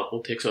approach Klopp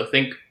will take. So I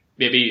think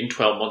maybe in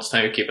 12 months'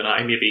 time, we keep an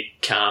eye, maybe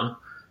Can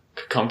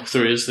could come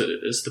through as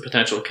the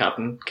potential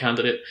captain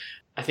candidate.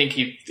 I think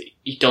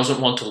he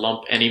doesn't want to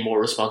lump any more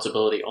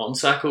responsibility on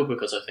Sacco,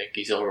 because I think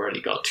he's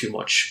already got too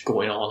much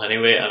going on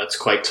anyway, and it's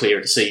quite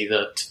clear to see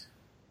that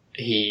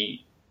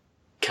he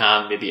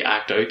can maybe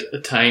act out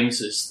at times.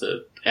 There's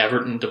the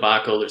Everton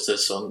debacle, there's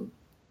this on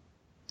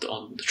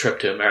the trip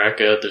to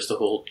America, there's the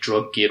whole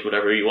drug gate,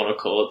 whatever you want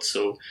to call it,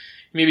 so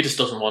he maybe just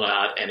doesn't want to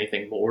add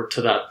anything more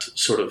to that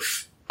sort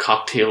of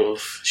cocktail of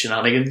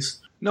shenanigans.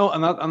 No,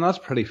 and that's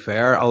pretty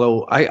fair.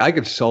 Although I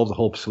could solve the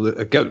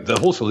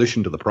whole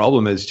solution to the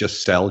problem is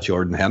just sell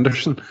Jordan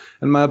Henderson.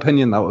 In my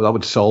opinion, that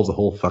would solve the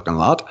whole fucking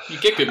lot. You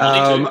get good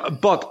money too.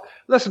 But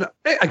listen,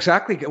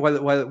 exactly.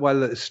 While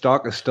the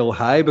stock is still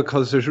high,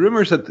 because there's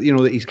rumours that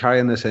that he's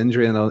carrying this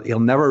injury and he'll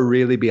never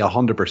really be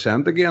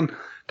 100% again.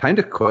 Time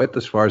to quit,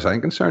 as far as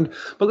I'm concerned.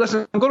 But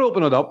listen, I'm going to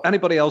open it up.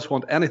 Anybody else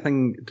want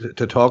anything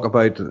to talk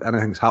about?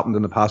 Anything's happened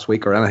in the past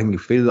week, or anything you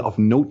feel of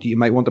note you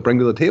might want to bring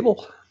to the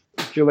table?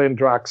 Julian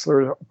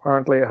Draxler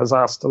apparently has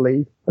asked to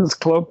leave his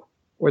club,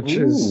 which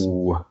is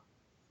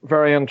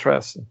very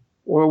interesting.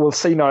 Well, we'll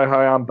see now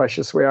how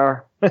ambitious we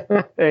are.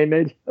 Hey,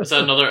 Neil. Is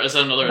that another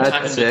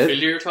attacking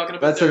midfielder you're talking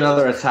about? That's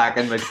another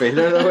attacking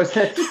midfielder, though, is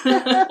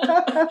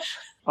it?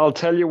 I'll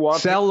tell you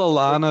what. Sell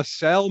Lallana,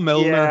 sell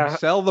Milner,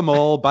 sell them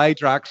all, buy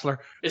Draxler.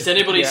 Is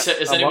anybody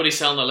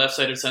selling the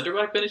left-sided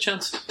centre-back by any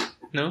chance?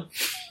 No?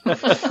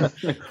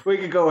 We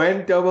could go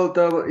in, double,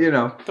 double 2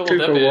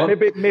 for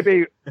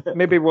 1.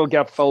 Maybe we'll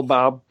get Phil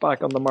Babb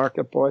back on the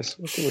market, boys.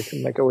 We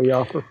can make a wee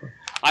offer.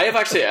 I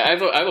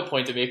have a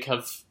point to make.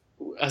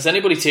 Has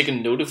anybody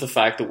taken note of the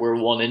fact that we're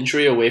one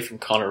injury away from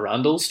Conor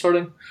Randall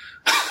starting?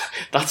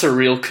 That's a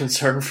real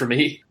concern for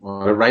me.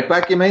 Right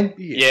back, you mean?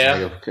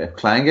 Yeah. If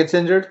Klein gets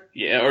injured?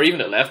 Yeah, or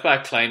even at left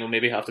back, Klein will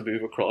maybe have to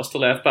move across to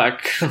left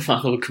back.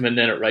 Randall will come in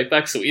then at right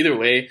back. So either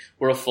way,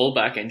 we're a full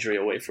back injury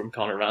away from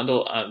Conor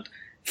Randall, and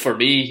for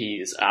me, he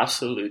is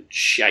absolute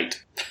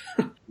shite.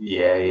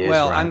 Yeah, he is.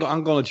 Well, right.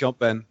 I'm going to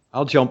jump in.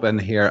 I'll jump in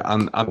here,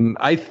 and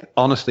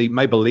honestly,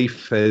 my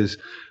belief is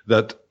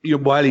that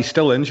while he's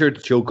still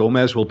injured, Joe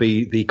Gomez will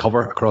be the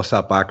cover across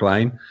that back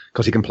line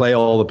because he can play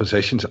all the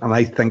positions, and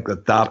I think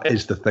that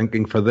is the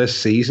thinking for this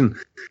season.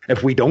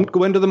 If we don't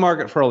go into the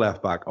market for a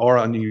left back or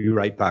a new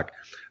right back,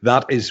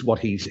 that is what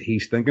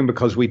he's thinking,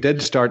 because we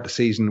did start the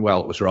season,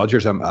 well, it was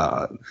Rodgers, and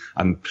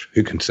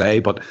who can say,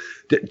 but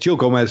Joe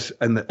Gomez,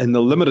 in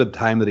the limited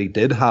time that he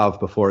did have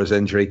before his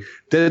injury,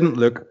 didn't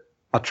look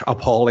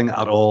appalling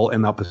at all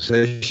in that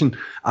position.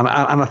 And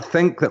I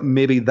think that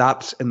maybe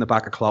that's in the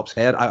back of Klopp's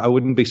head. I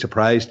wouldn't be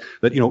surprised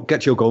that,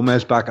 get Joe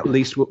Gomez back at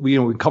least. We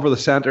can cover the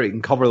centre, he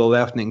can cover the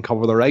left, and he can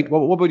cover the right.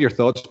 What about your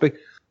thoughts, B?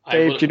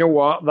 Dave, do you know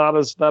what?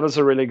 That is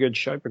a really good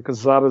shout,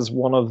 because that is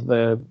one of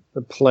the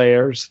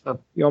players that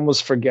you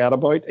almost forget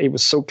about. He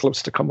was so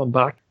close to coming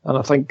back. And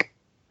I think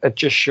it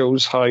just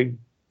shows how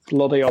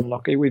bloody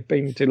unlucky we've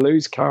been to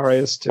lose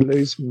Karius, to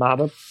lose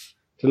Matip,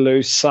 to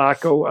lose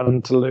Sacco,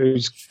 and to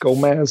lose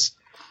Gomez.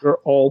 They're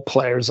all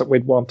players that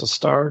we'd want to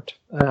start.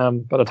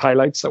 But it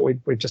highlights that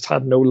we just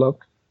had no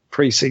luck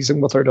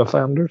pre-season with our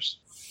defenders.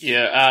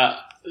 Yeah,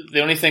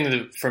 the only thing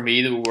that for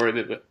me that we're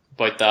worried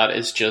about that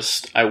is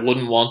just I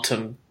wouldn't want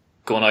him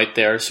going out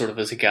there sort of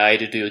as a guy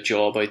to do a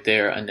job out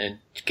there and then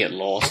get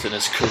lost in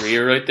his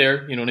career out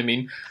there. You know what I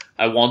mean?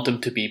 I want him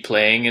to be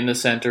playing in the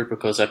centre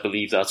because I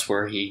believe that's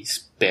where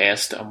he's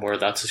best and where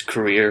that's his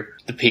career,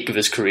 the peak of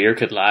his career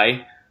could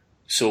lie.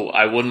 So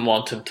I wouldn't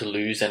want him to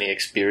lose any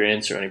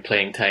experience or any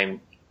playing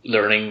time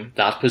learning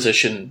that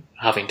position,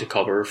 having to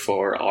cover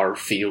for our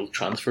field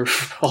transfer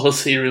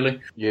policy, really.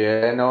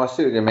 Yeah, no, I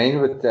see what you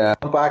mean. With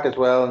back as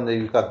well, and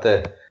you've got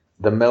the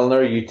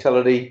Milner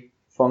utility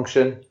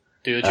function.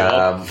 Do a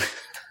job.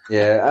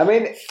 Yeah, I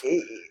mean,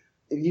 if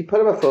you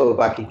put him a full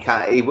back,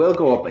 he will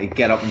go up, he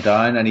get up and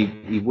down, and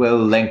he will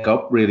link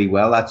up really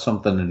well. That's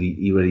something that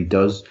he really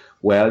does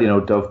well.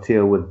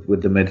 Dovetail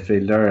with the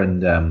midfielder,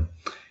 and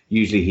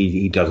usually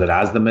he does it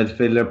as the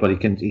midfielder, but he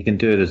can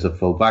do it as a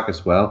full back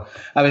as well.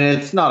 I mean,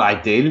 it's not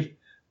ideal,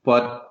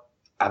 but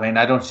I mean,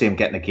 I don't see him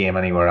getting a game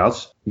anywhere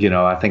else.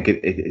 I think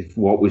it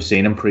what we've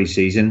seen in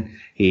pre-season,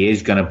 he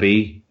is going to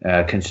be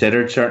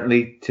considered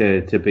certainly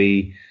to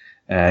be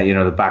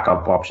the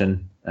backup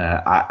option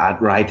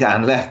at right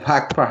and left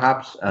back,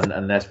 perhaps, and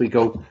unless we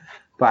go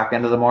back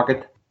into the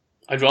market.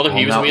 I'd rather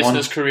he was wasting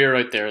his career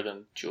out there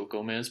than Joe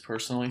Gomez,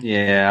 personally.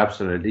 Yeah,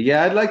 absolutely.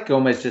 Yeah, I'd like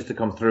Gomez just to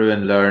come through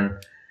and learn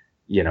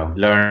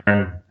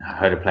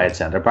how to play at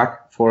centre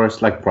back for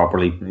us, like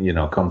properly,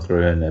 come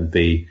through and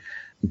be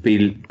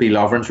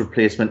Lovren's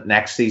replacement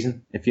next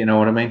season, if you know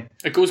what I mean.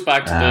 It goes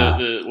back to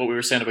the what we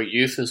were saying about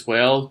youth as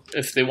well.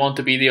 If they want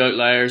to be the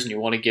outliers and you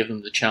want to give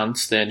them the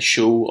chance, then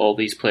show all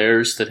these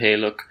players that, hey,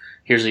 look,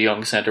 here's a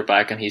young centre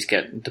back and he's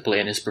getting to play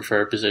in his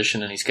preferred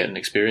position and he's getting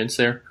experience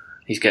there.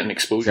 He's getting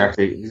exposure.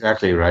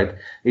 Exactly right.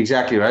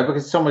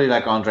 Because somebody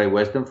like Andre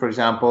Wisdom, for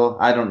example,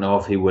 I don't know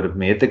if he would have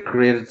made the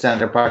grade at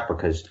centre back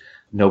because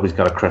nobody's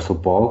got a crystal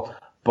ball,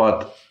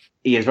 but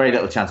he has very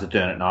little chance of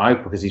doing it now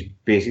because he's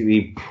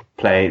basically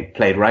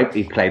played right.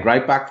 He played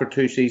right back for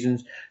 2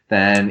 seasons.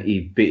 Then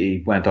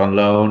he went on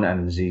loan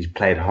and he's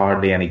played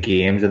hardly any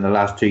games in the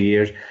last 2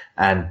 years.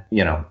 And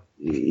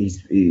he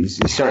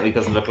certainly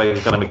doesn't look like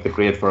he's going to make the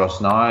grade for us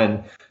now.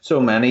 And so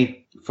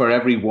many, for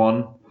every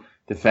one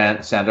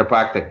defense centre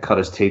back that cut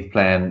his teeth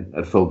playing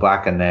at full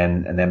back and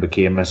then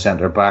became a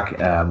centre back,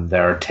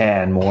 there are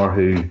 10 more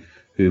who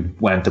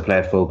went to play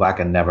at full back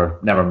and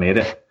never made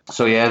it.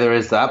 So yeah, there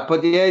is that.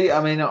 But yeah,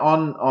 I mean,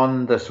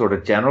 on the sort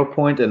of general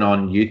point and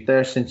on youth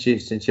there, since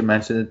you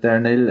mentioned it there,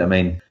 Neil, I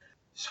mean,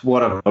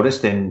 what I've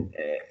noticed in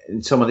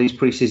some of these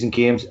preseason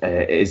games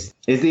is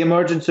the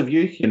emergence of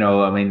youth.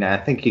 I mean, I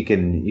think you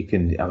can. I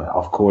mean,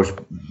 of course,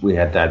 we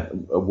had that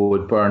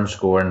Woodburn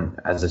scoring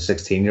as a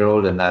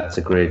 16-year-old, and that's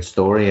a great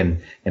story.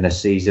 And in a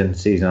season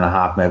and a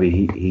half,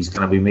 maybe he's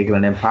going to be making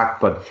an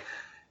impact. But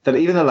that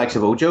even the likes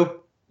of Ojo.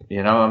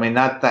 I mean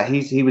that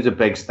he was a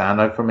big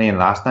standout for me in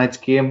last night's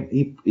game.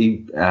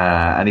 He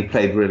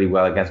played really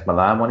well against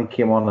Milan when he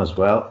came on as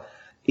well.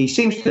 He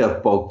seems to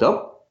have bulked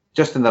up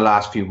just in the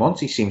last few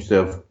months. He seems to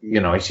have,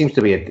 he seems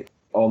to be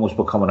almost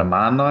becoming a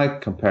man now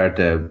compared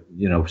to,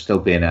 still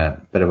being a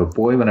bit of a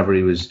boy whenever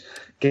he was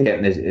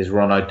getting his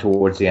run out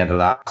towards the end of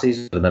last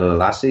season, the middle of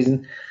last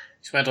season.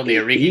 He went on the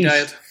Origi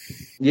diet.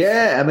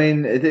 Yeah, I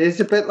mean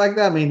it's a bit like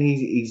that. I mean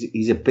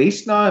he's a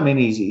beast now. I mean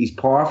he's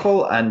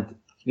powerful and.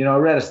 I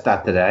read a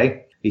stat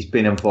today. He's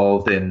been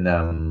involved in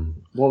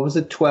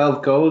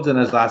 12 goals in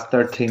his last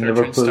 13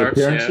 Liverpool starts,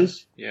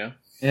 appearances. Yeah.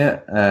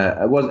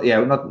 It was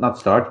not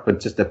starts, but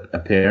just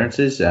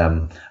appearances.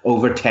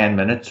 Over 10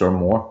 minutes or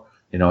more.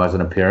 As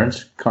an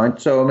appearance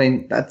count. So I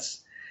mean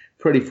that's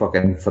pretty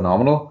fucking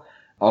phenomenal.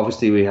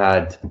 Obviously we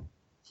had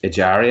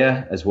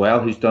Ejaria as well,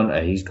 who's gone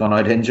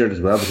out injured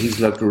as well, but he's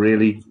looked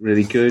really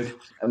really good.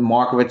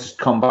 Markovic has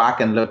come back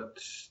and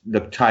looked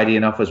tidy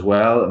enough as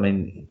well. I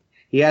mean.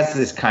 He has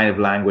this kind of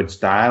language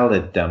style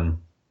that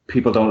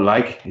people don't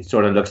like. It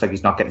sort of looks like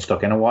he's not getting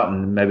stuck in a lot,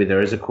 and maybe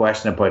there is a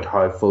question about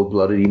how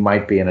full-blooded he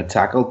might be in a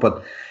tackle,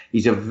 but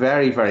he's a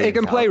very, very... He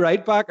can play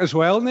right back as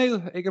well,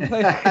 Neil. He can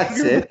play... That's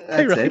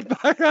it.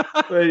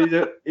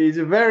 But he's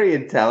a very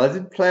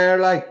intelligent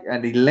player,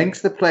 and he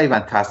links the play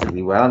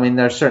fantastically well. I mean,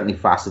 there's certainly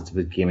facets of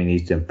his game he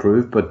needs to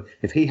improve, but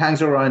if he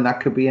hangs around, that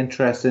could be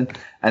interesting.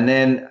 And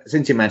then,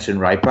 since you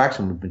mentioned right backs,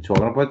 and we've been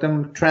talking about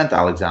them, Trent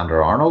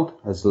Alexander-Arnold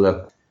has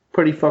looked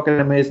pretty fucking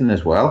amazing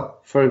as well.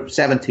 For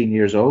 17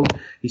 years old,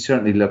 he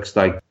certainly looks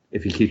like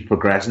if he keeps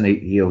progressing,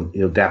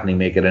 he'll definitely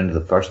make it into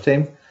the first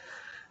team.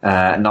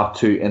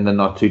 in the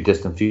not too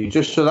distant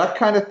future. So that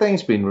kind of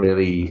thing's been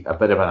really a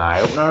bit of an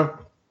eye opener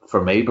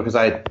for me, because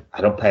I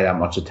don't pay that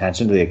much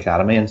attention to the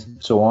academy and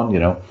so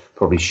on.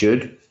 Probably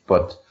should,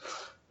 but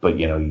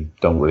you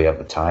don't really have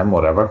the time,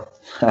 whatever.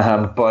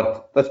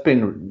 But that's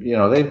been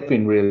they've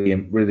been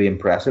really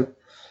impressive,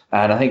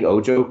 and I think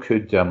Ojo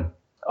could.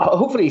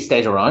 Hopefully he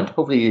stays around.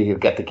 Hopefully he'll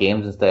get the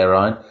games and stay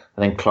around.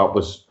 I think Klopp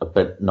was a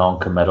bit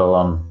non-committal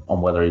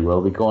on whether he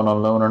will be going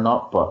on loan or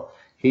not, but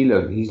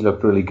he's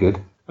looked really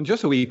good. And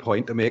just a wee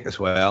point to make as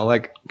well,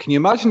 like, can you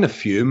imagine the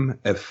fume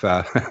if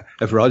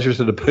Rodgers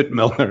had put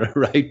Milner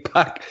right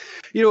back?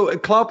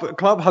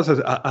 Klopp has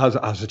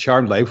a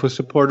charmed life with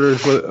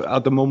supporters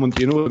at the moment.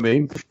 You know what I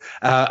mean?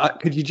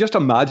 Could you just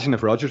imagine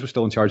if Rodgers was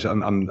still in charge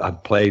and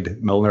had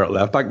played Milner at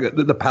left back?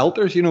 The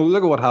pelters,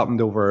 look at what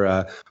happened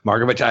over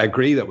Markovic. I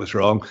agree that was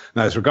wrong.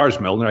 Now, as regards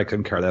Milner, I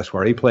couldn't care less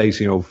where he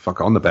plays.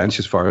 Fuck on the bench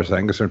as far as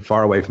I'm concerned,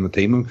 far away from the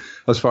team.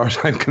 As far as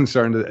I'm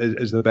concerned,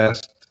 is the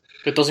best.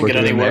 It doesn't get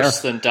any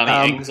worse than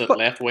Danny Ings at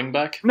left wing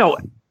back. No.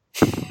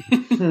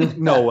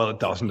 No, well, it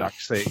doesn't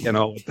actually.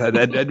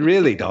 It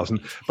really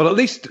doesn't. But at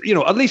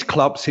least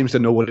Klopp seems to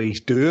know what he's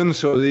doing,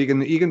 so he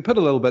can put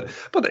a little bit.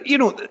 But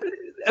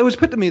it was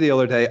put to me the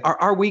other day: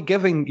 Are we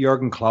giving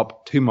Jurgen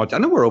Klopp too much? I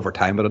know we're over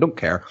time, but I don't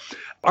care.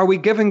 Are we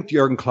giving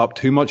Jurgen Klopp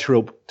too much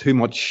rope, too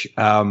much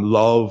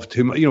love,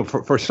 too much?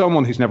 For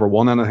someone who's never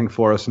won anything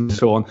for us and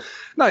so on.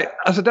 Now,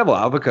 as a devil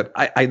advocate,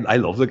 I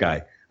love the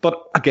guy.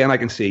 But again, I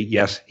can see,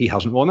 yes, he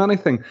hasn't won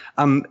anything.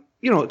 And,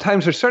 at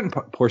times there's certain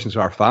portions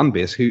of our fan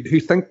base who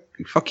think,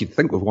 you'd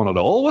think we've won it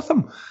all with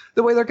them,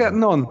 the way they're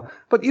getting on.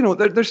 But,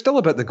 there's still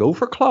a bit to go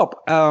for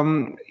Klopp.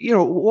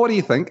 What do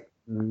you think?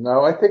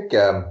 No, I think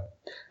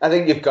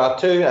you've got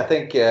to. I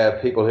think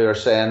people who are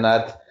saying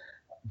that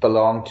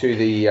belong to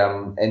the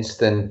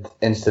instant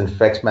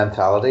fix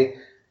mentality.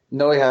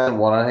 No, he hasn't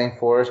won anything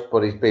for us,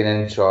 but he's been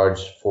in charge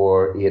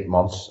for 8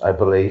 months, I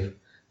believe,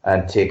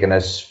 and taken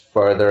us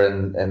further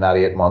in that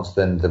 8 months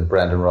than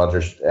Brendan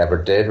Rodgers ever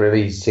did.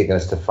 Really, he's taken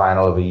us to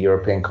final of a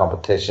European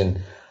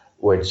competition,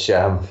 which we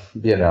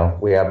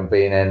haven't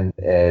been in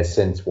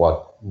since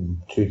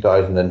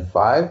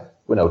 2005?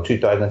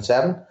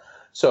 2007.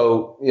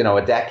 So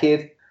a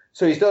decade.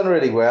 So he's done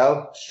really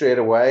well straight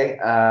away.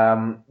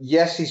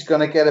 Yes, he's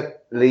going to get a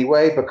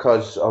leeway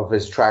because of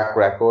his track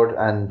record,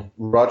 and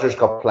Rodgers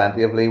got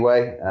plenty of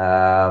leeway.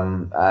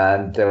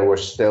 And there were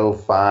still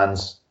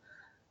fans.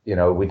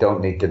 We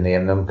don't need to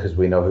name them because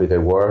we know who they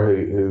were,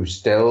 who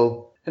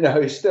still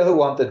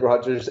wanted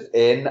Rodgers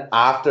in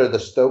after the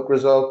Stoke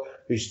result,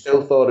 who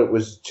still thought it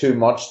was too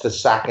much to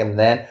sack him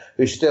then,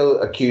 who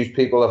still accused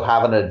people of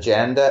having an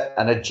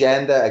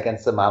agenda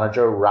against the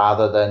manager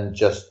rather than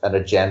just an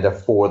agenda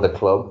for the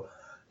club.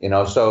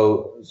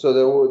 So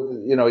there,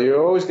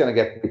 you're always going to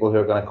get people who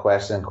are going to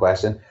question.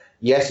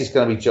 Yes, he's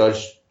going to be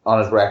judged on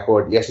his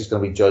record. Yes, he's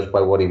going to be judged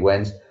by what he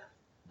wins.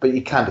 But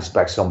you can't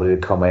expect somebody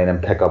to come in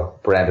and pick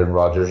up Brendan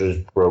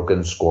Rodgers'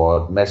 broken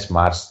squad,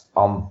 mismatched,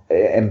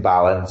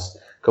 imbalanced,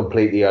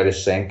 completely out of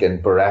sync and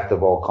bereft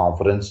of all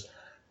confidence,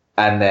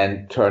 and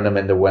then turn them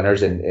into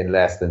winners in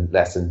less than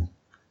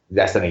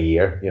a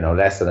year,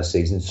 less than a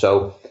season.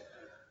 So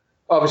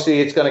obviously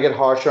it's going to get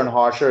harsher and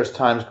harsher as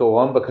times go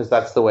on, because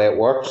that's the way it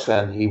works,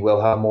 and he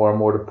will have more and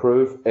more to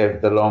prove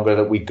the longer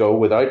that we go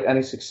without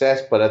any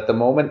success. But at the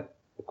moment,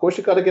 of course,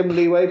 you've got to give him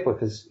leeway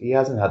because he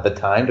hasn't had the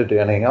time to do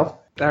anything else.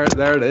 There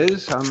it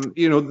is. And,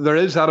 there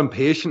is that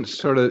impatience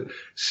sort of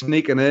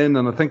sneaking in.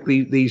 And I think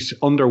these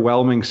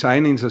underwhelming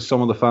signings, as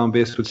some of the fan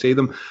base would see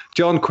them.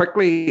 John,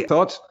 quickly,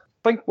 thoughts?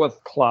 I think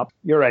with Klopp,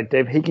 you're right,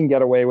 Dave. He can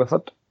get away with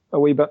it a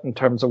wee bit in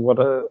terms of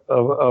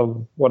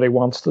what he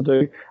wants to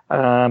do.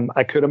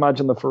 I could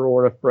imagine the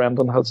furore if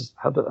Brendan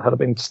had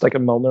been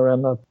sticking Milner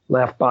in at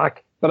left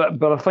back.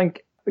 But I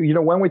think,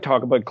 when we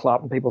talk about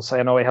Klopp and people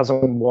saying, he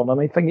hasn't won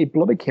anything, he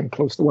bloody came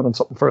close to winning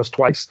something for us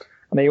twice.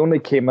 And he only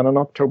came in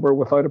October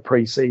without a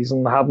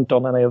pre-season, hadn't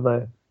done any of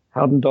the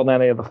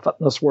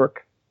fitness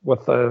work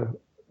with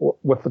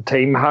the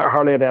team,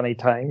 hardly at any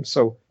time.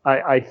 So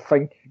I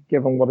think,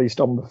 given what he's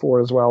done before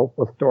as well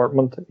with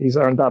Dortmund, he's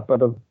earned that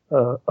bit of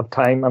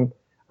time. And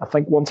I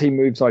think once he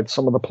moves out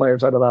some of the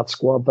players out of that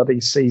squad that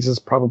he sees as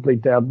probably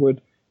deadwood,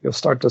 you'll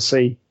start to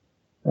see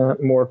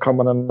more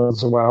coming in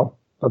as well.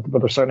 But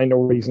there's certainly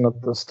no reason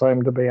at this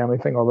time to be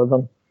anything other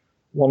than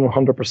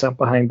 100%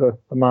 behind the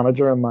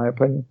manager, in my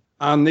opinion.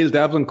 And Neil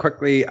Devlin,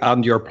 quickly,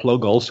 and your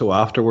plug also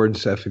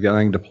afterwards, if you've got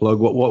anything to plug.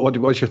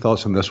 What's your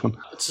thoughts on this one?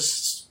 It's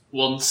just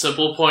one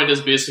simple point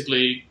is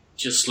basically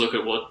just look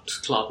at what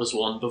Klopp has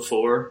won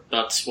before.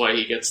 That's why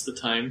he gets the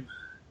time.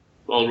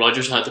 All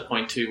Rodgers had to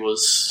point to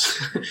was,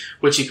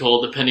 which he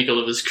called the pinnacle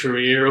of his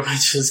career,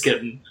 which is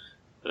getting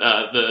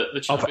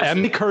the of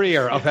any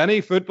career, of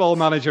any football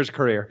manager's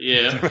career.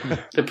 Yeah,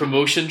 the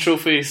promotion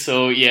trophy.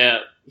 So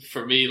yeah,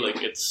 for me,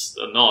 it's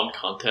a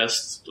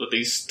non-contest. At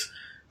least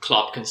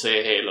Klopp can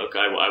say, hey, look,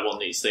 I won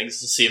these things.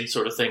 It's the same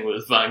sort of thing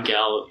with Van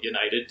Gaal at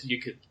United.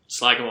 You could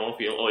slag him off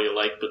all you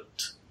like,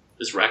 but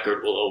his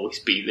record will always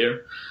be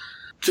there.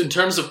 In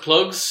terms of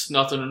plugs,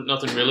 nothing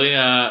really.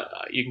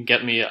 You can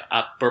get me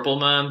at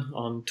Burpleman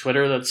on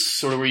Twitter. That's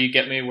sort of where you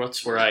get me.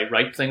 That's where I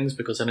write things,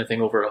 because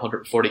anything over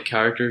 140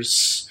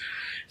 characters,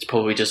 it's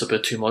probably just a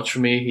bit too much for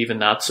me. Even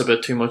that's a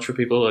bit too much for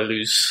people. I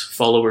lose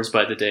followers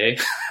by the day.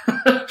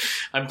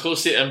 I'm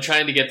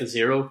trying to get to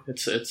 0.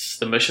 It's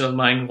the mission of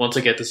mine. Once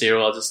I get to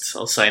 0,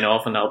 I'll sign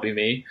off and that'll be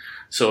me.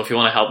 So if you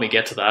want to help me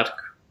get to that,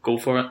 go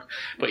for it.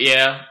 But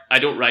yeah, I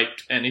don't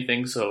write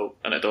anything,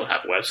 and I don't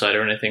have a website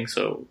or anything,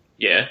 so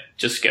yeah,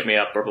 just get me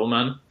at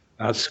Burpleman.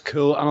 That's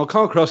cool. And I'll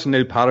come across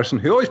Neil Patterson,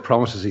 who always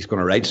promises he's going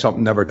to write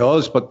something, never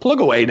does. But plug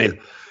away, Neil.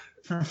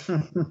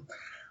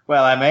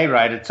 Well, I may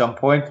write at some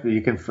point.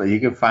 You can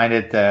find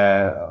it.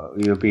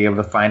 You'll be able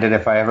to find it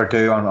if I ever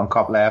do on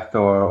Cop Left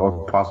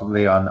or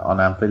possibly on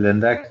Anfield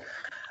Index.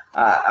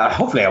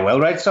 Hopefully, I will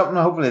write something.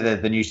 Hopefully,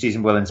 the new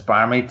season will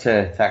inspire me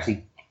to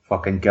actually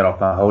fucking get off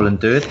my hole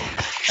and do it.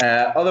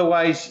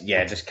 Otherwise,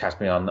 yeah, just catch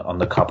me on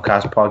the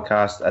Copcast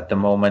podcast at the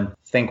moment.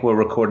 I think we're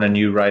recording a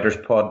new writers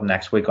pod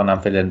next week on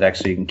Anfield Index,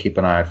 so you can keep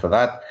an eye out for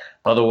that.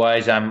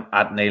 Otherwise, I'm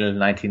at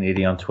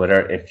Neil1980 on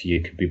Twitter if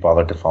you could be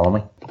bothered to follow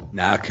me.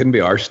 Nah, couldn't be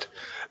arsed.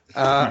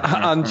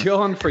 And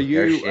John, for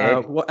you,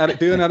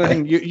 doing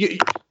anything?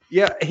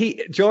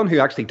 John, who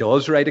actually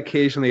does write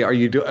occasionally, are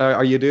you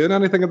doing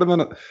anything at the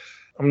minute?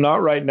 I'm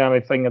not writing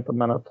anything at the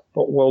minute,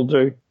 but will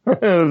do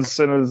as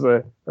soon as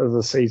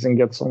the season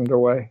gets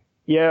underway.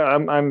 Yeah,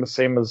 I'm the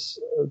same as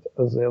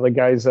the other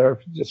guys there. If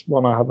you just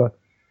want to have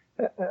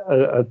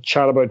a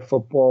chat about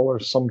football or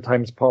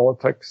sometimes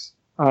politics,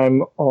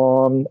 I'm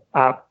on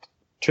at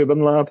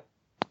TubinLad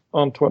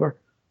on Twitter.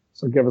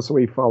 So give us a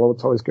wee follow.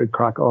 It's always good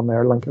crack on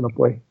there, linking up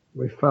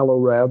with fellow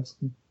Reds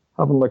and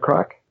having the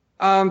crack.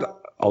 And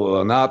other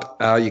than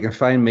that, you can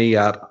find me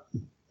at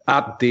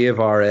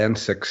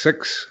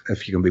DaveRN66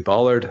 if you can be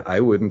bothered. I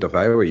wouldn't if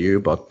I were you,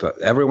 but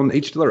everyone,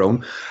 each to their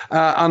own.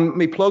 And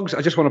me plugs,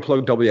 I just want to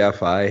plug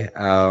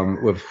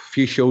WFI. We've a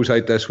few shows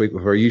out this week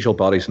with our usual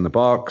Bodies in the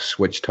Box,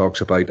 which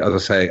talks about, as I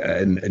say,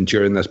 and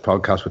during this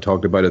podcast we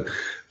talked about it,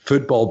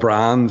 football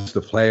brands,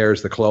 the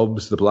players, the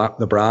clubs,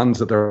 the brands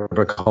that they're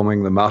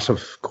becoming, the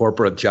massive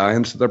corporate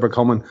giants that they're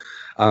becoming,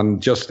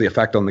 and just the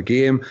effect on the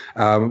game.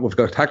 We've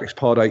got a Tactics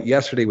pod out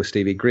yesterday with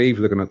Stevie Grieve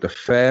looking at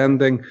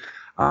defending.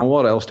 And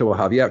what else do we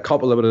have? Yeah,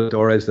 Copa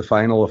Libertadores, the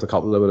final of the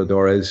Copa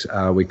Libertadores.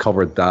 We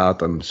covered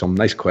that, and some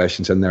nice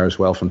questions in there as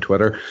well from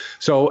Twitter.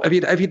 So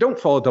if you don't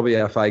follow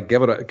WFI,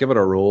 give it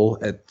a roll.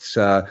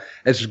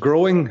 It's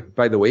growing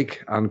by the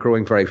week and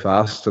growing very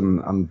fast,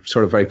 and I'm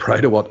sort of very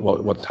proud of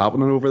what's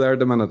happening over there at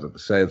the minute. I'd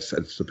say it's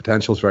the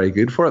potential is very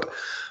good for it.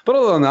 But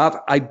other than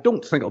that, I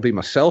don't think it'll be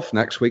myself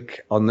next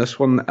week on this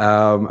one.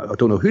 I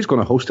don't know who's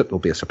going to host it. It'll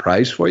be a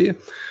surprise for you.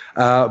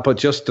 But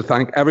just to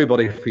thank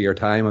everybody for your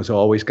time, as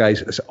always,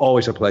 guys. It's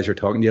always a pleasure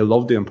talking to you. I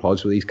love doing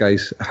pods with these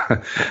guys.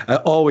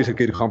 Always a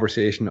good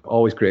conversation.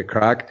 Always great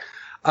crack.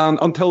 And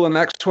until the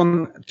next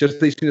one,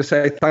 just need to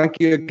say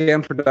thank you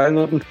again for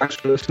downloading. Thanks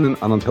for listening.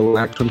 And until the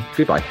next one,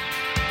 goodbye.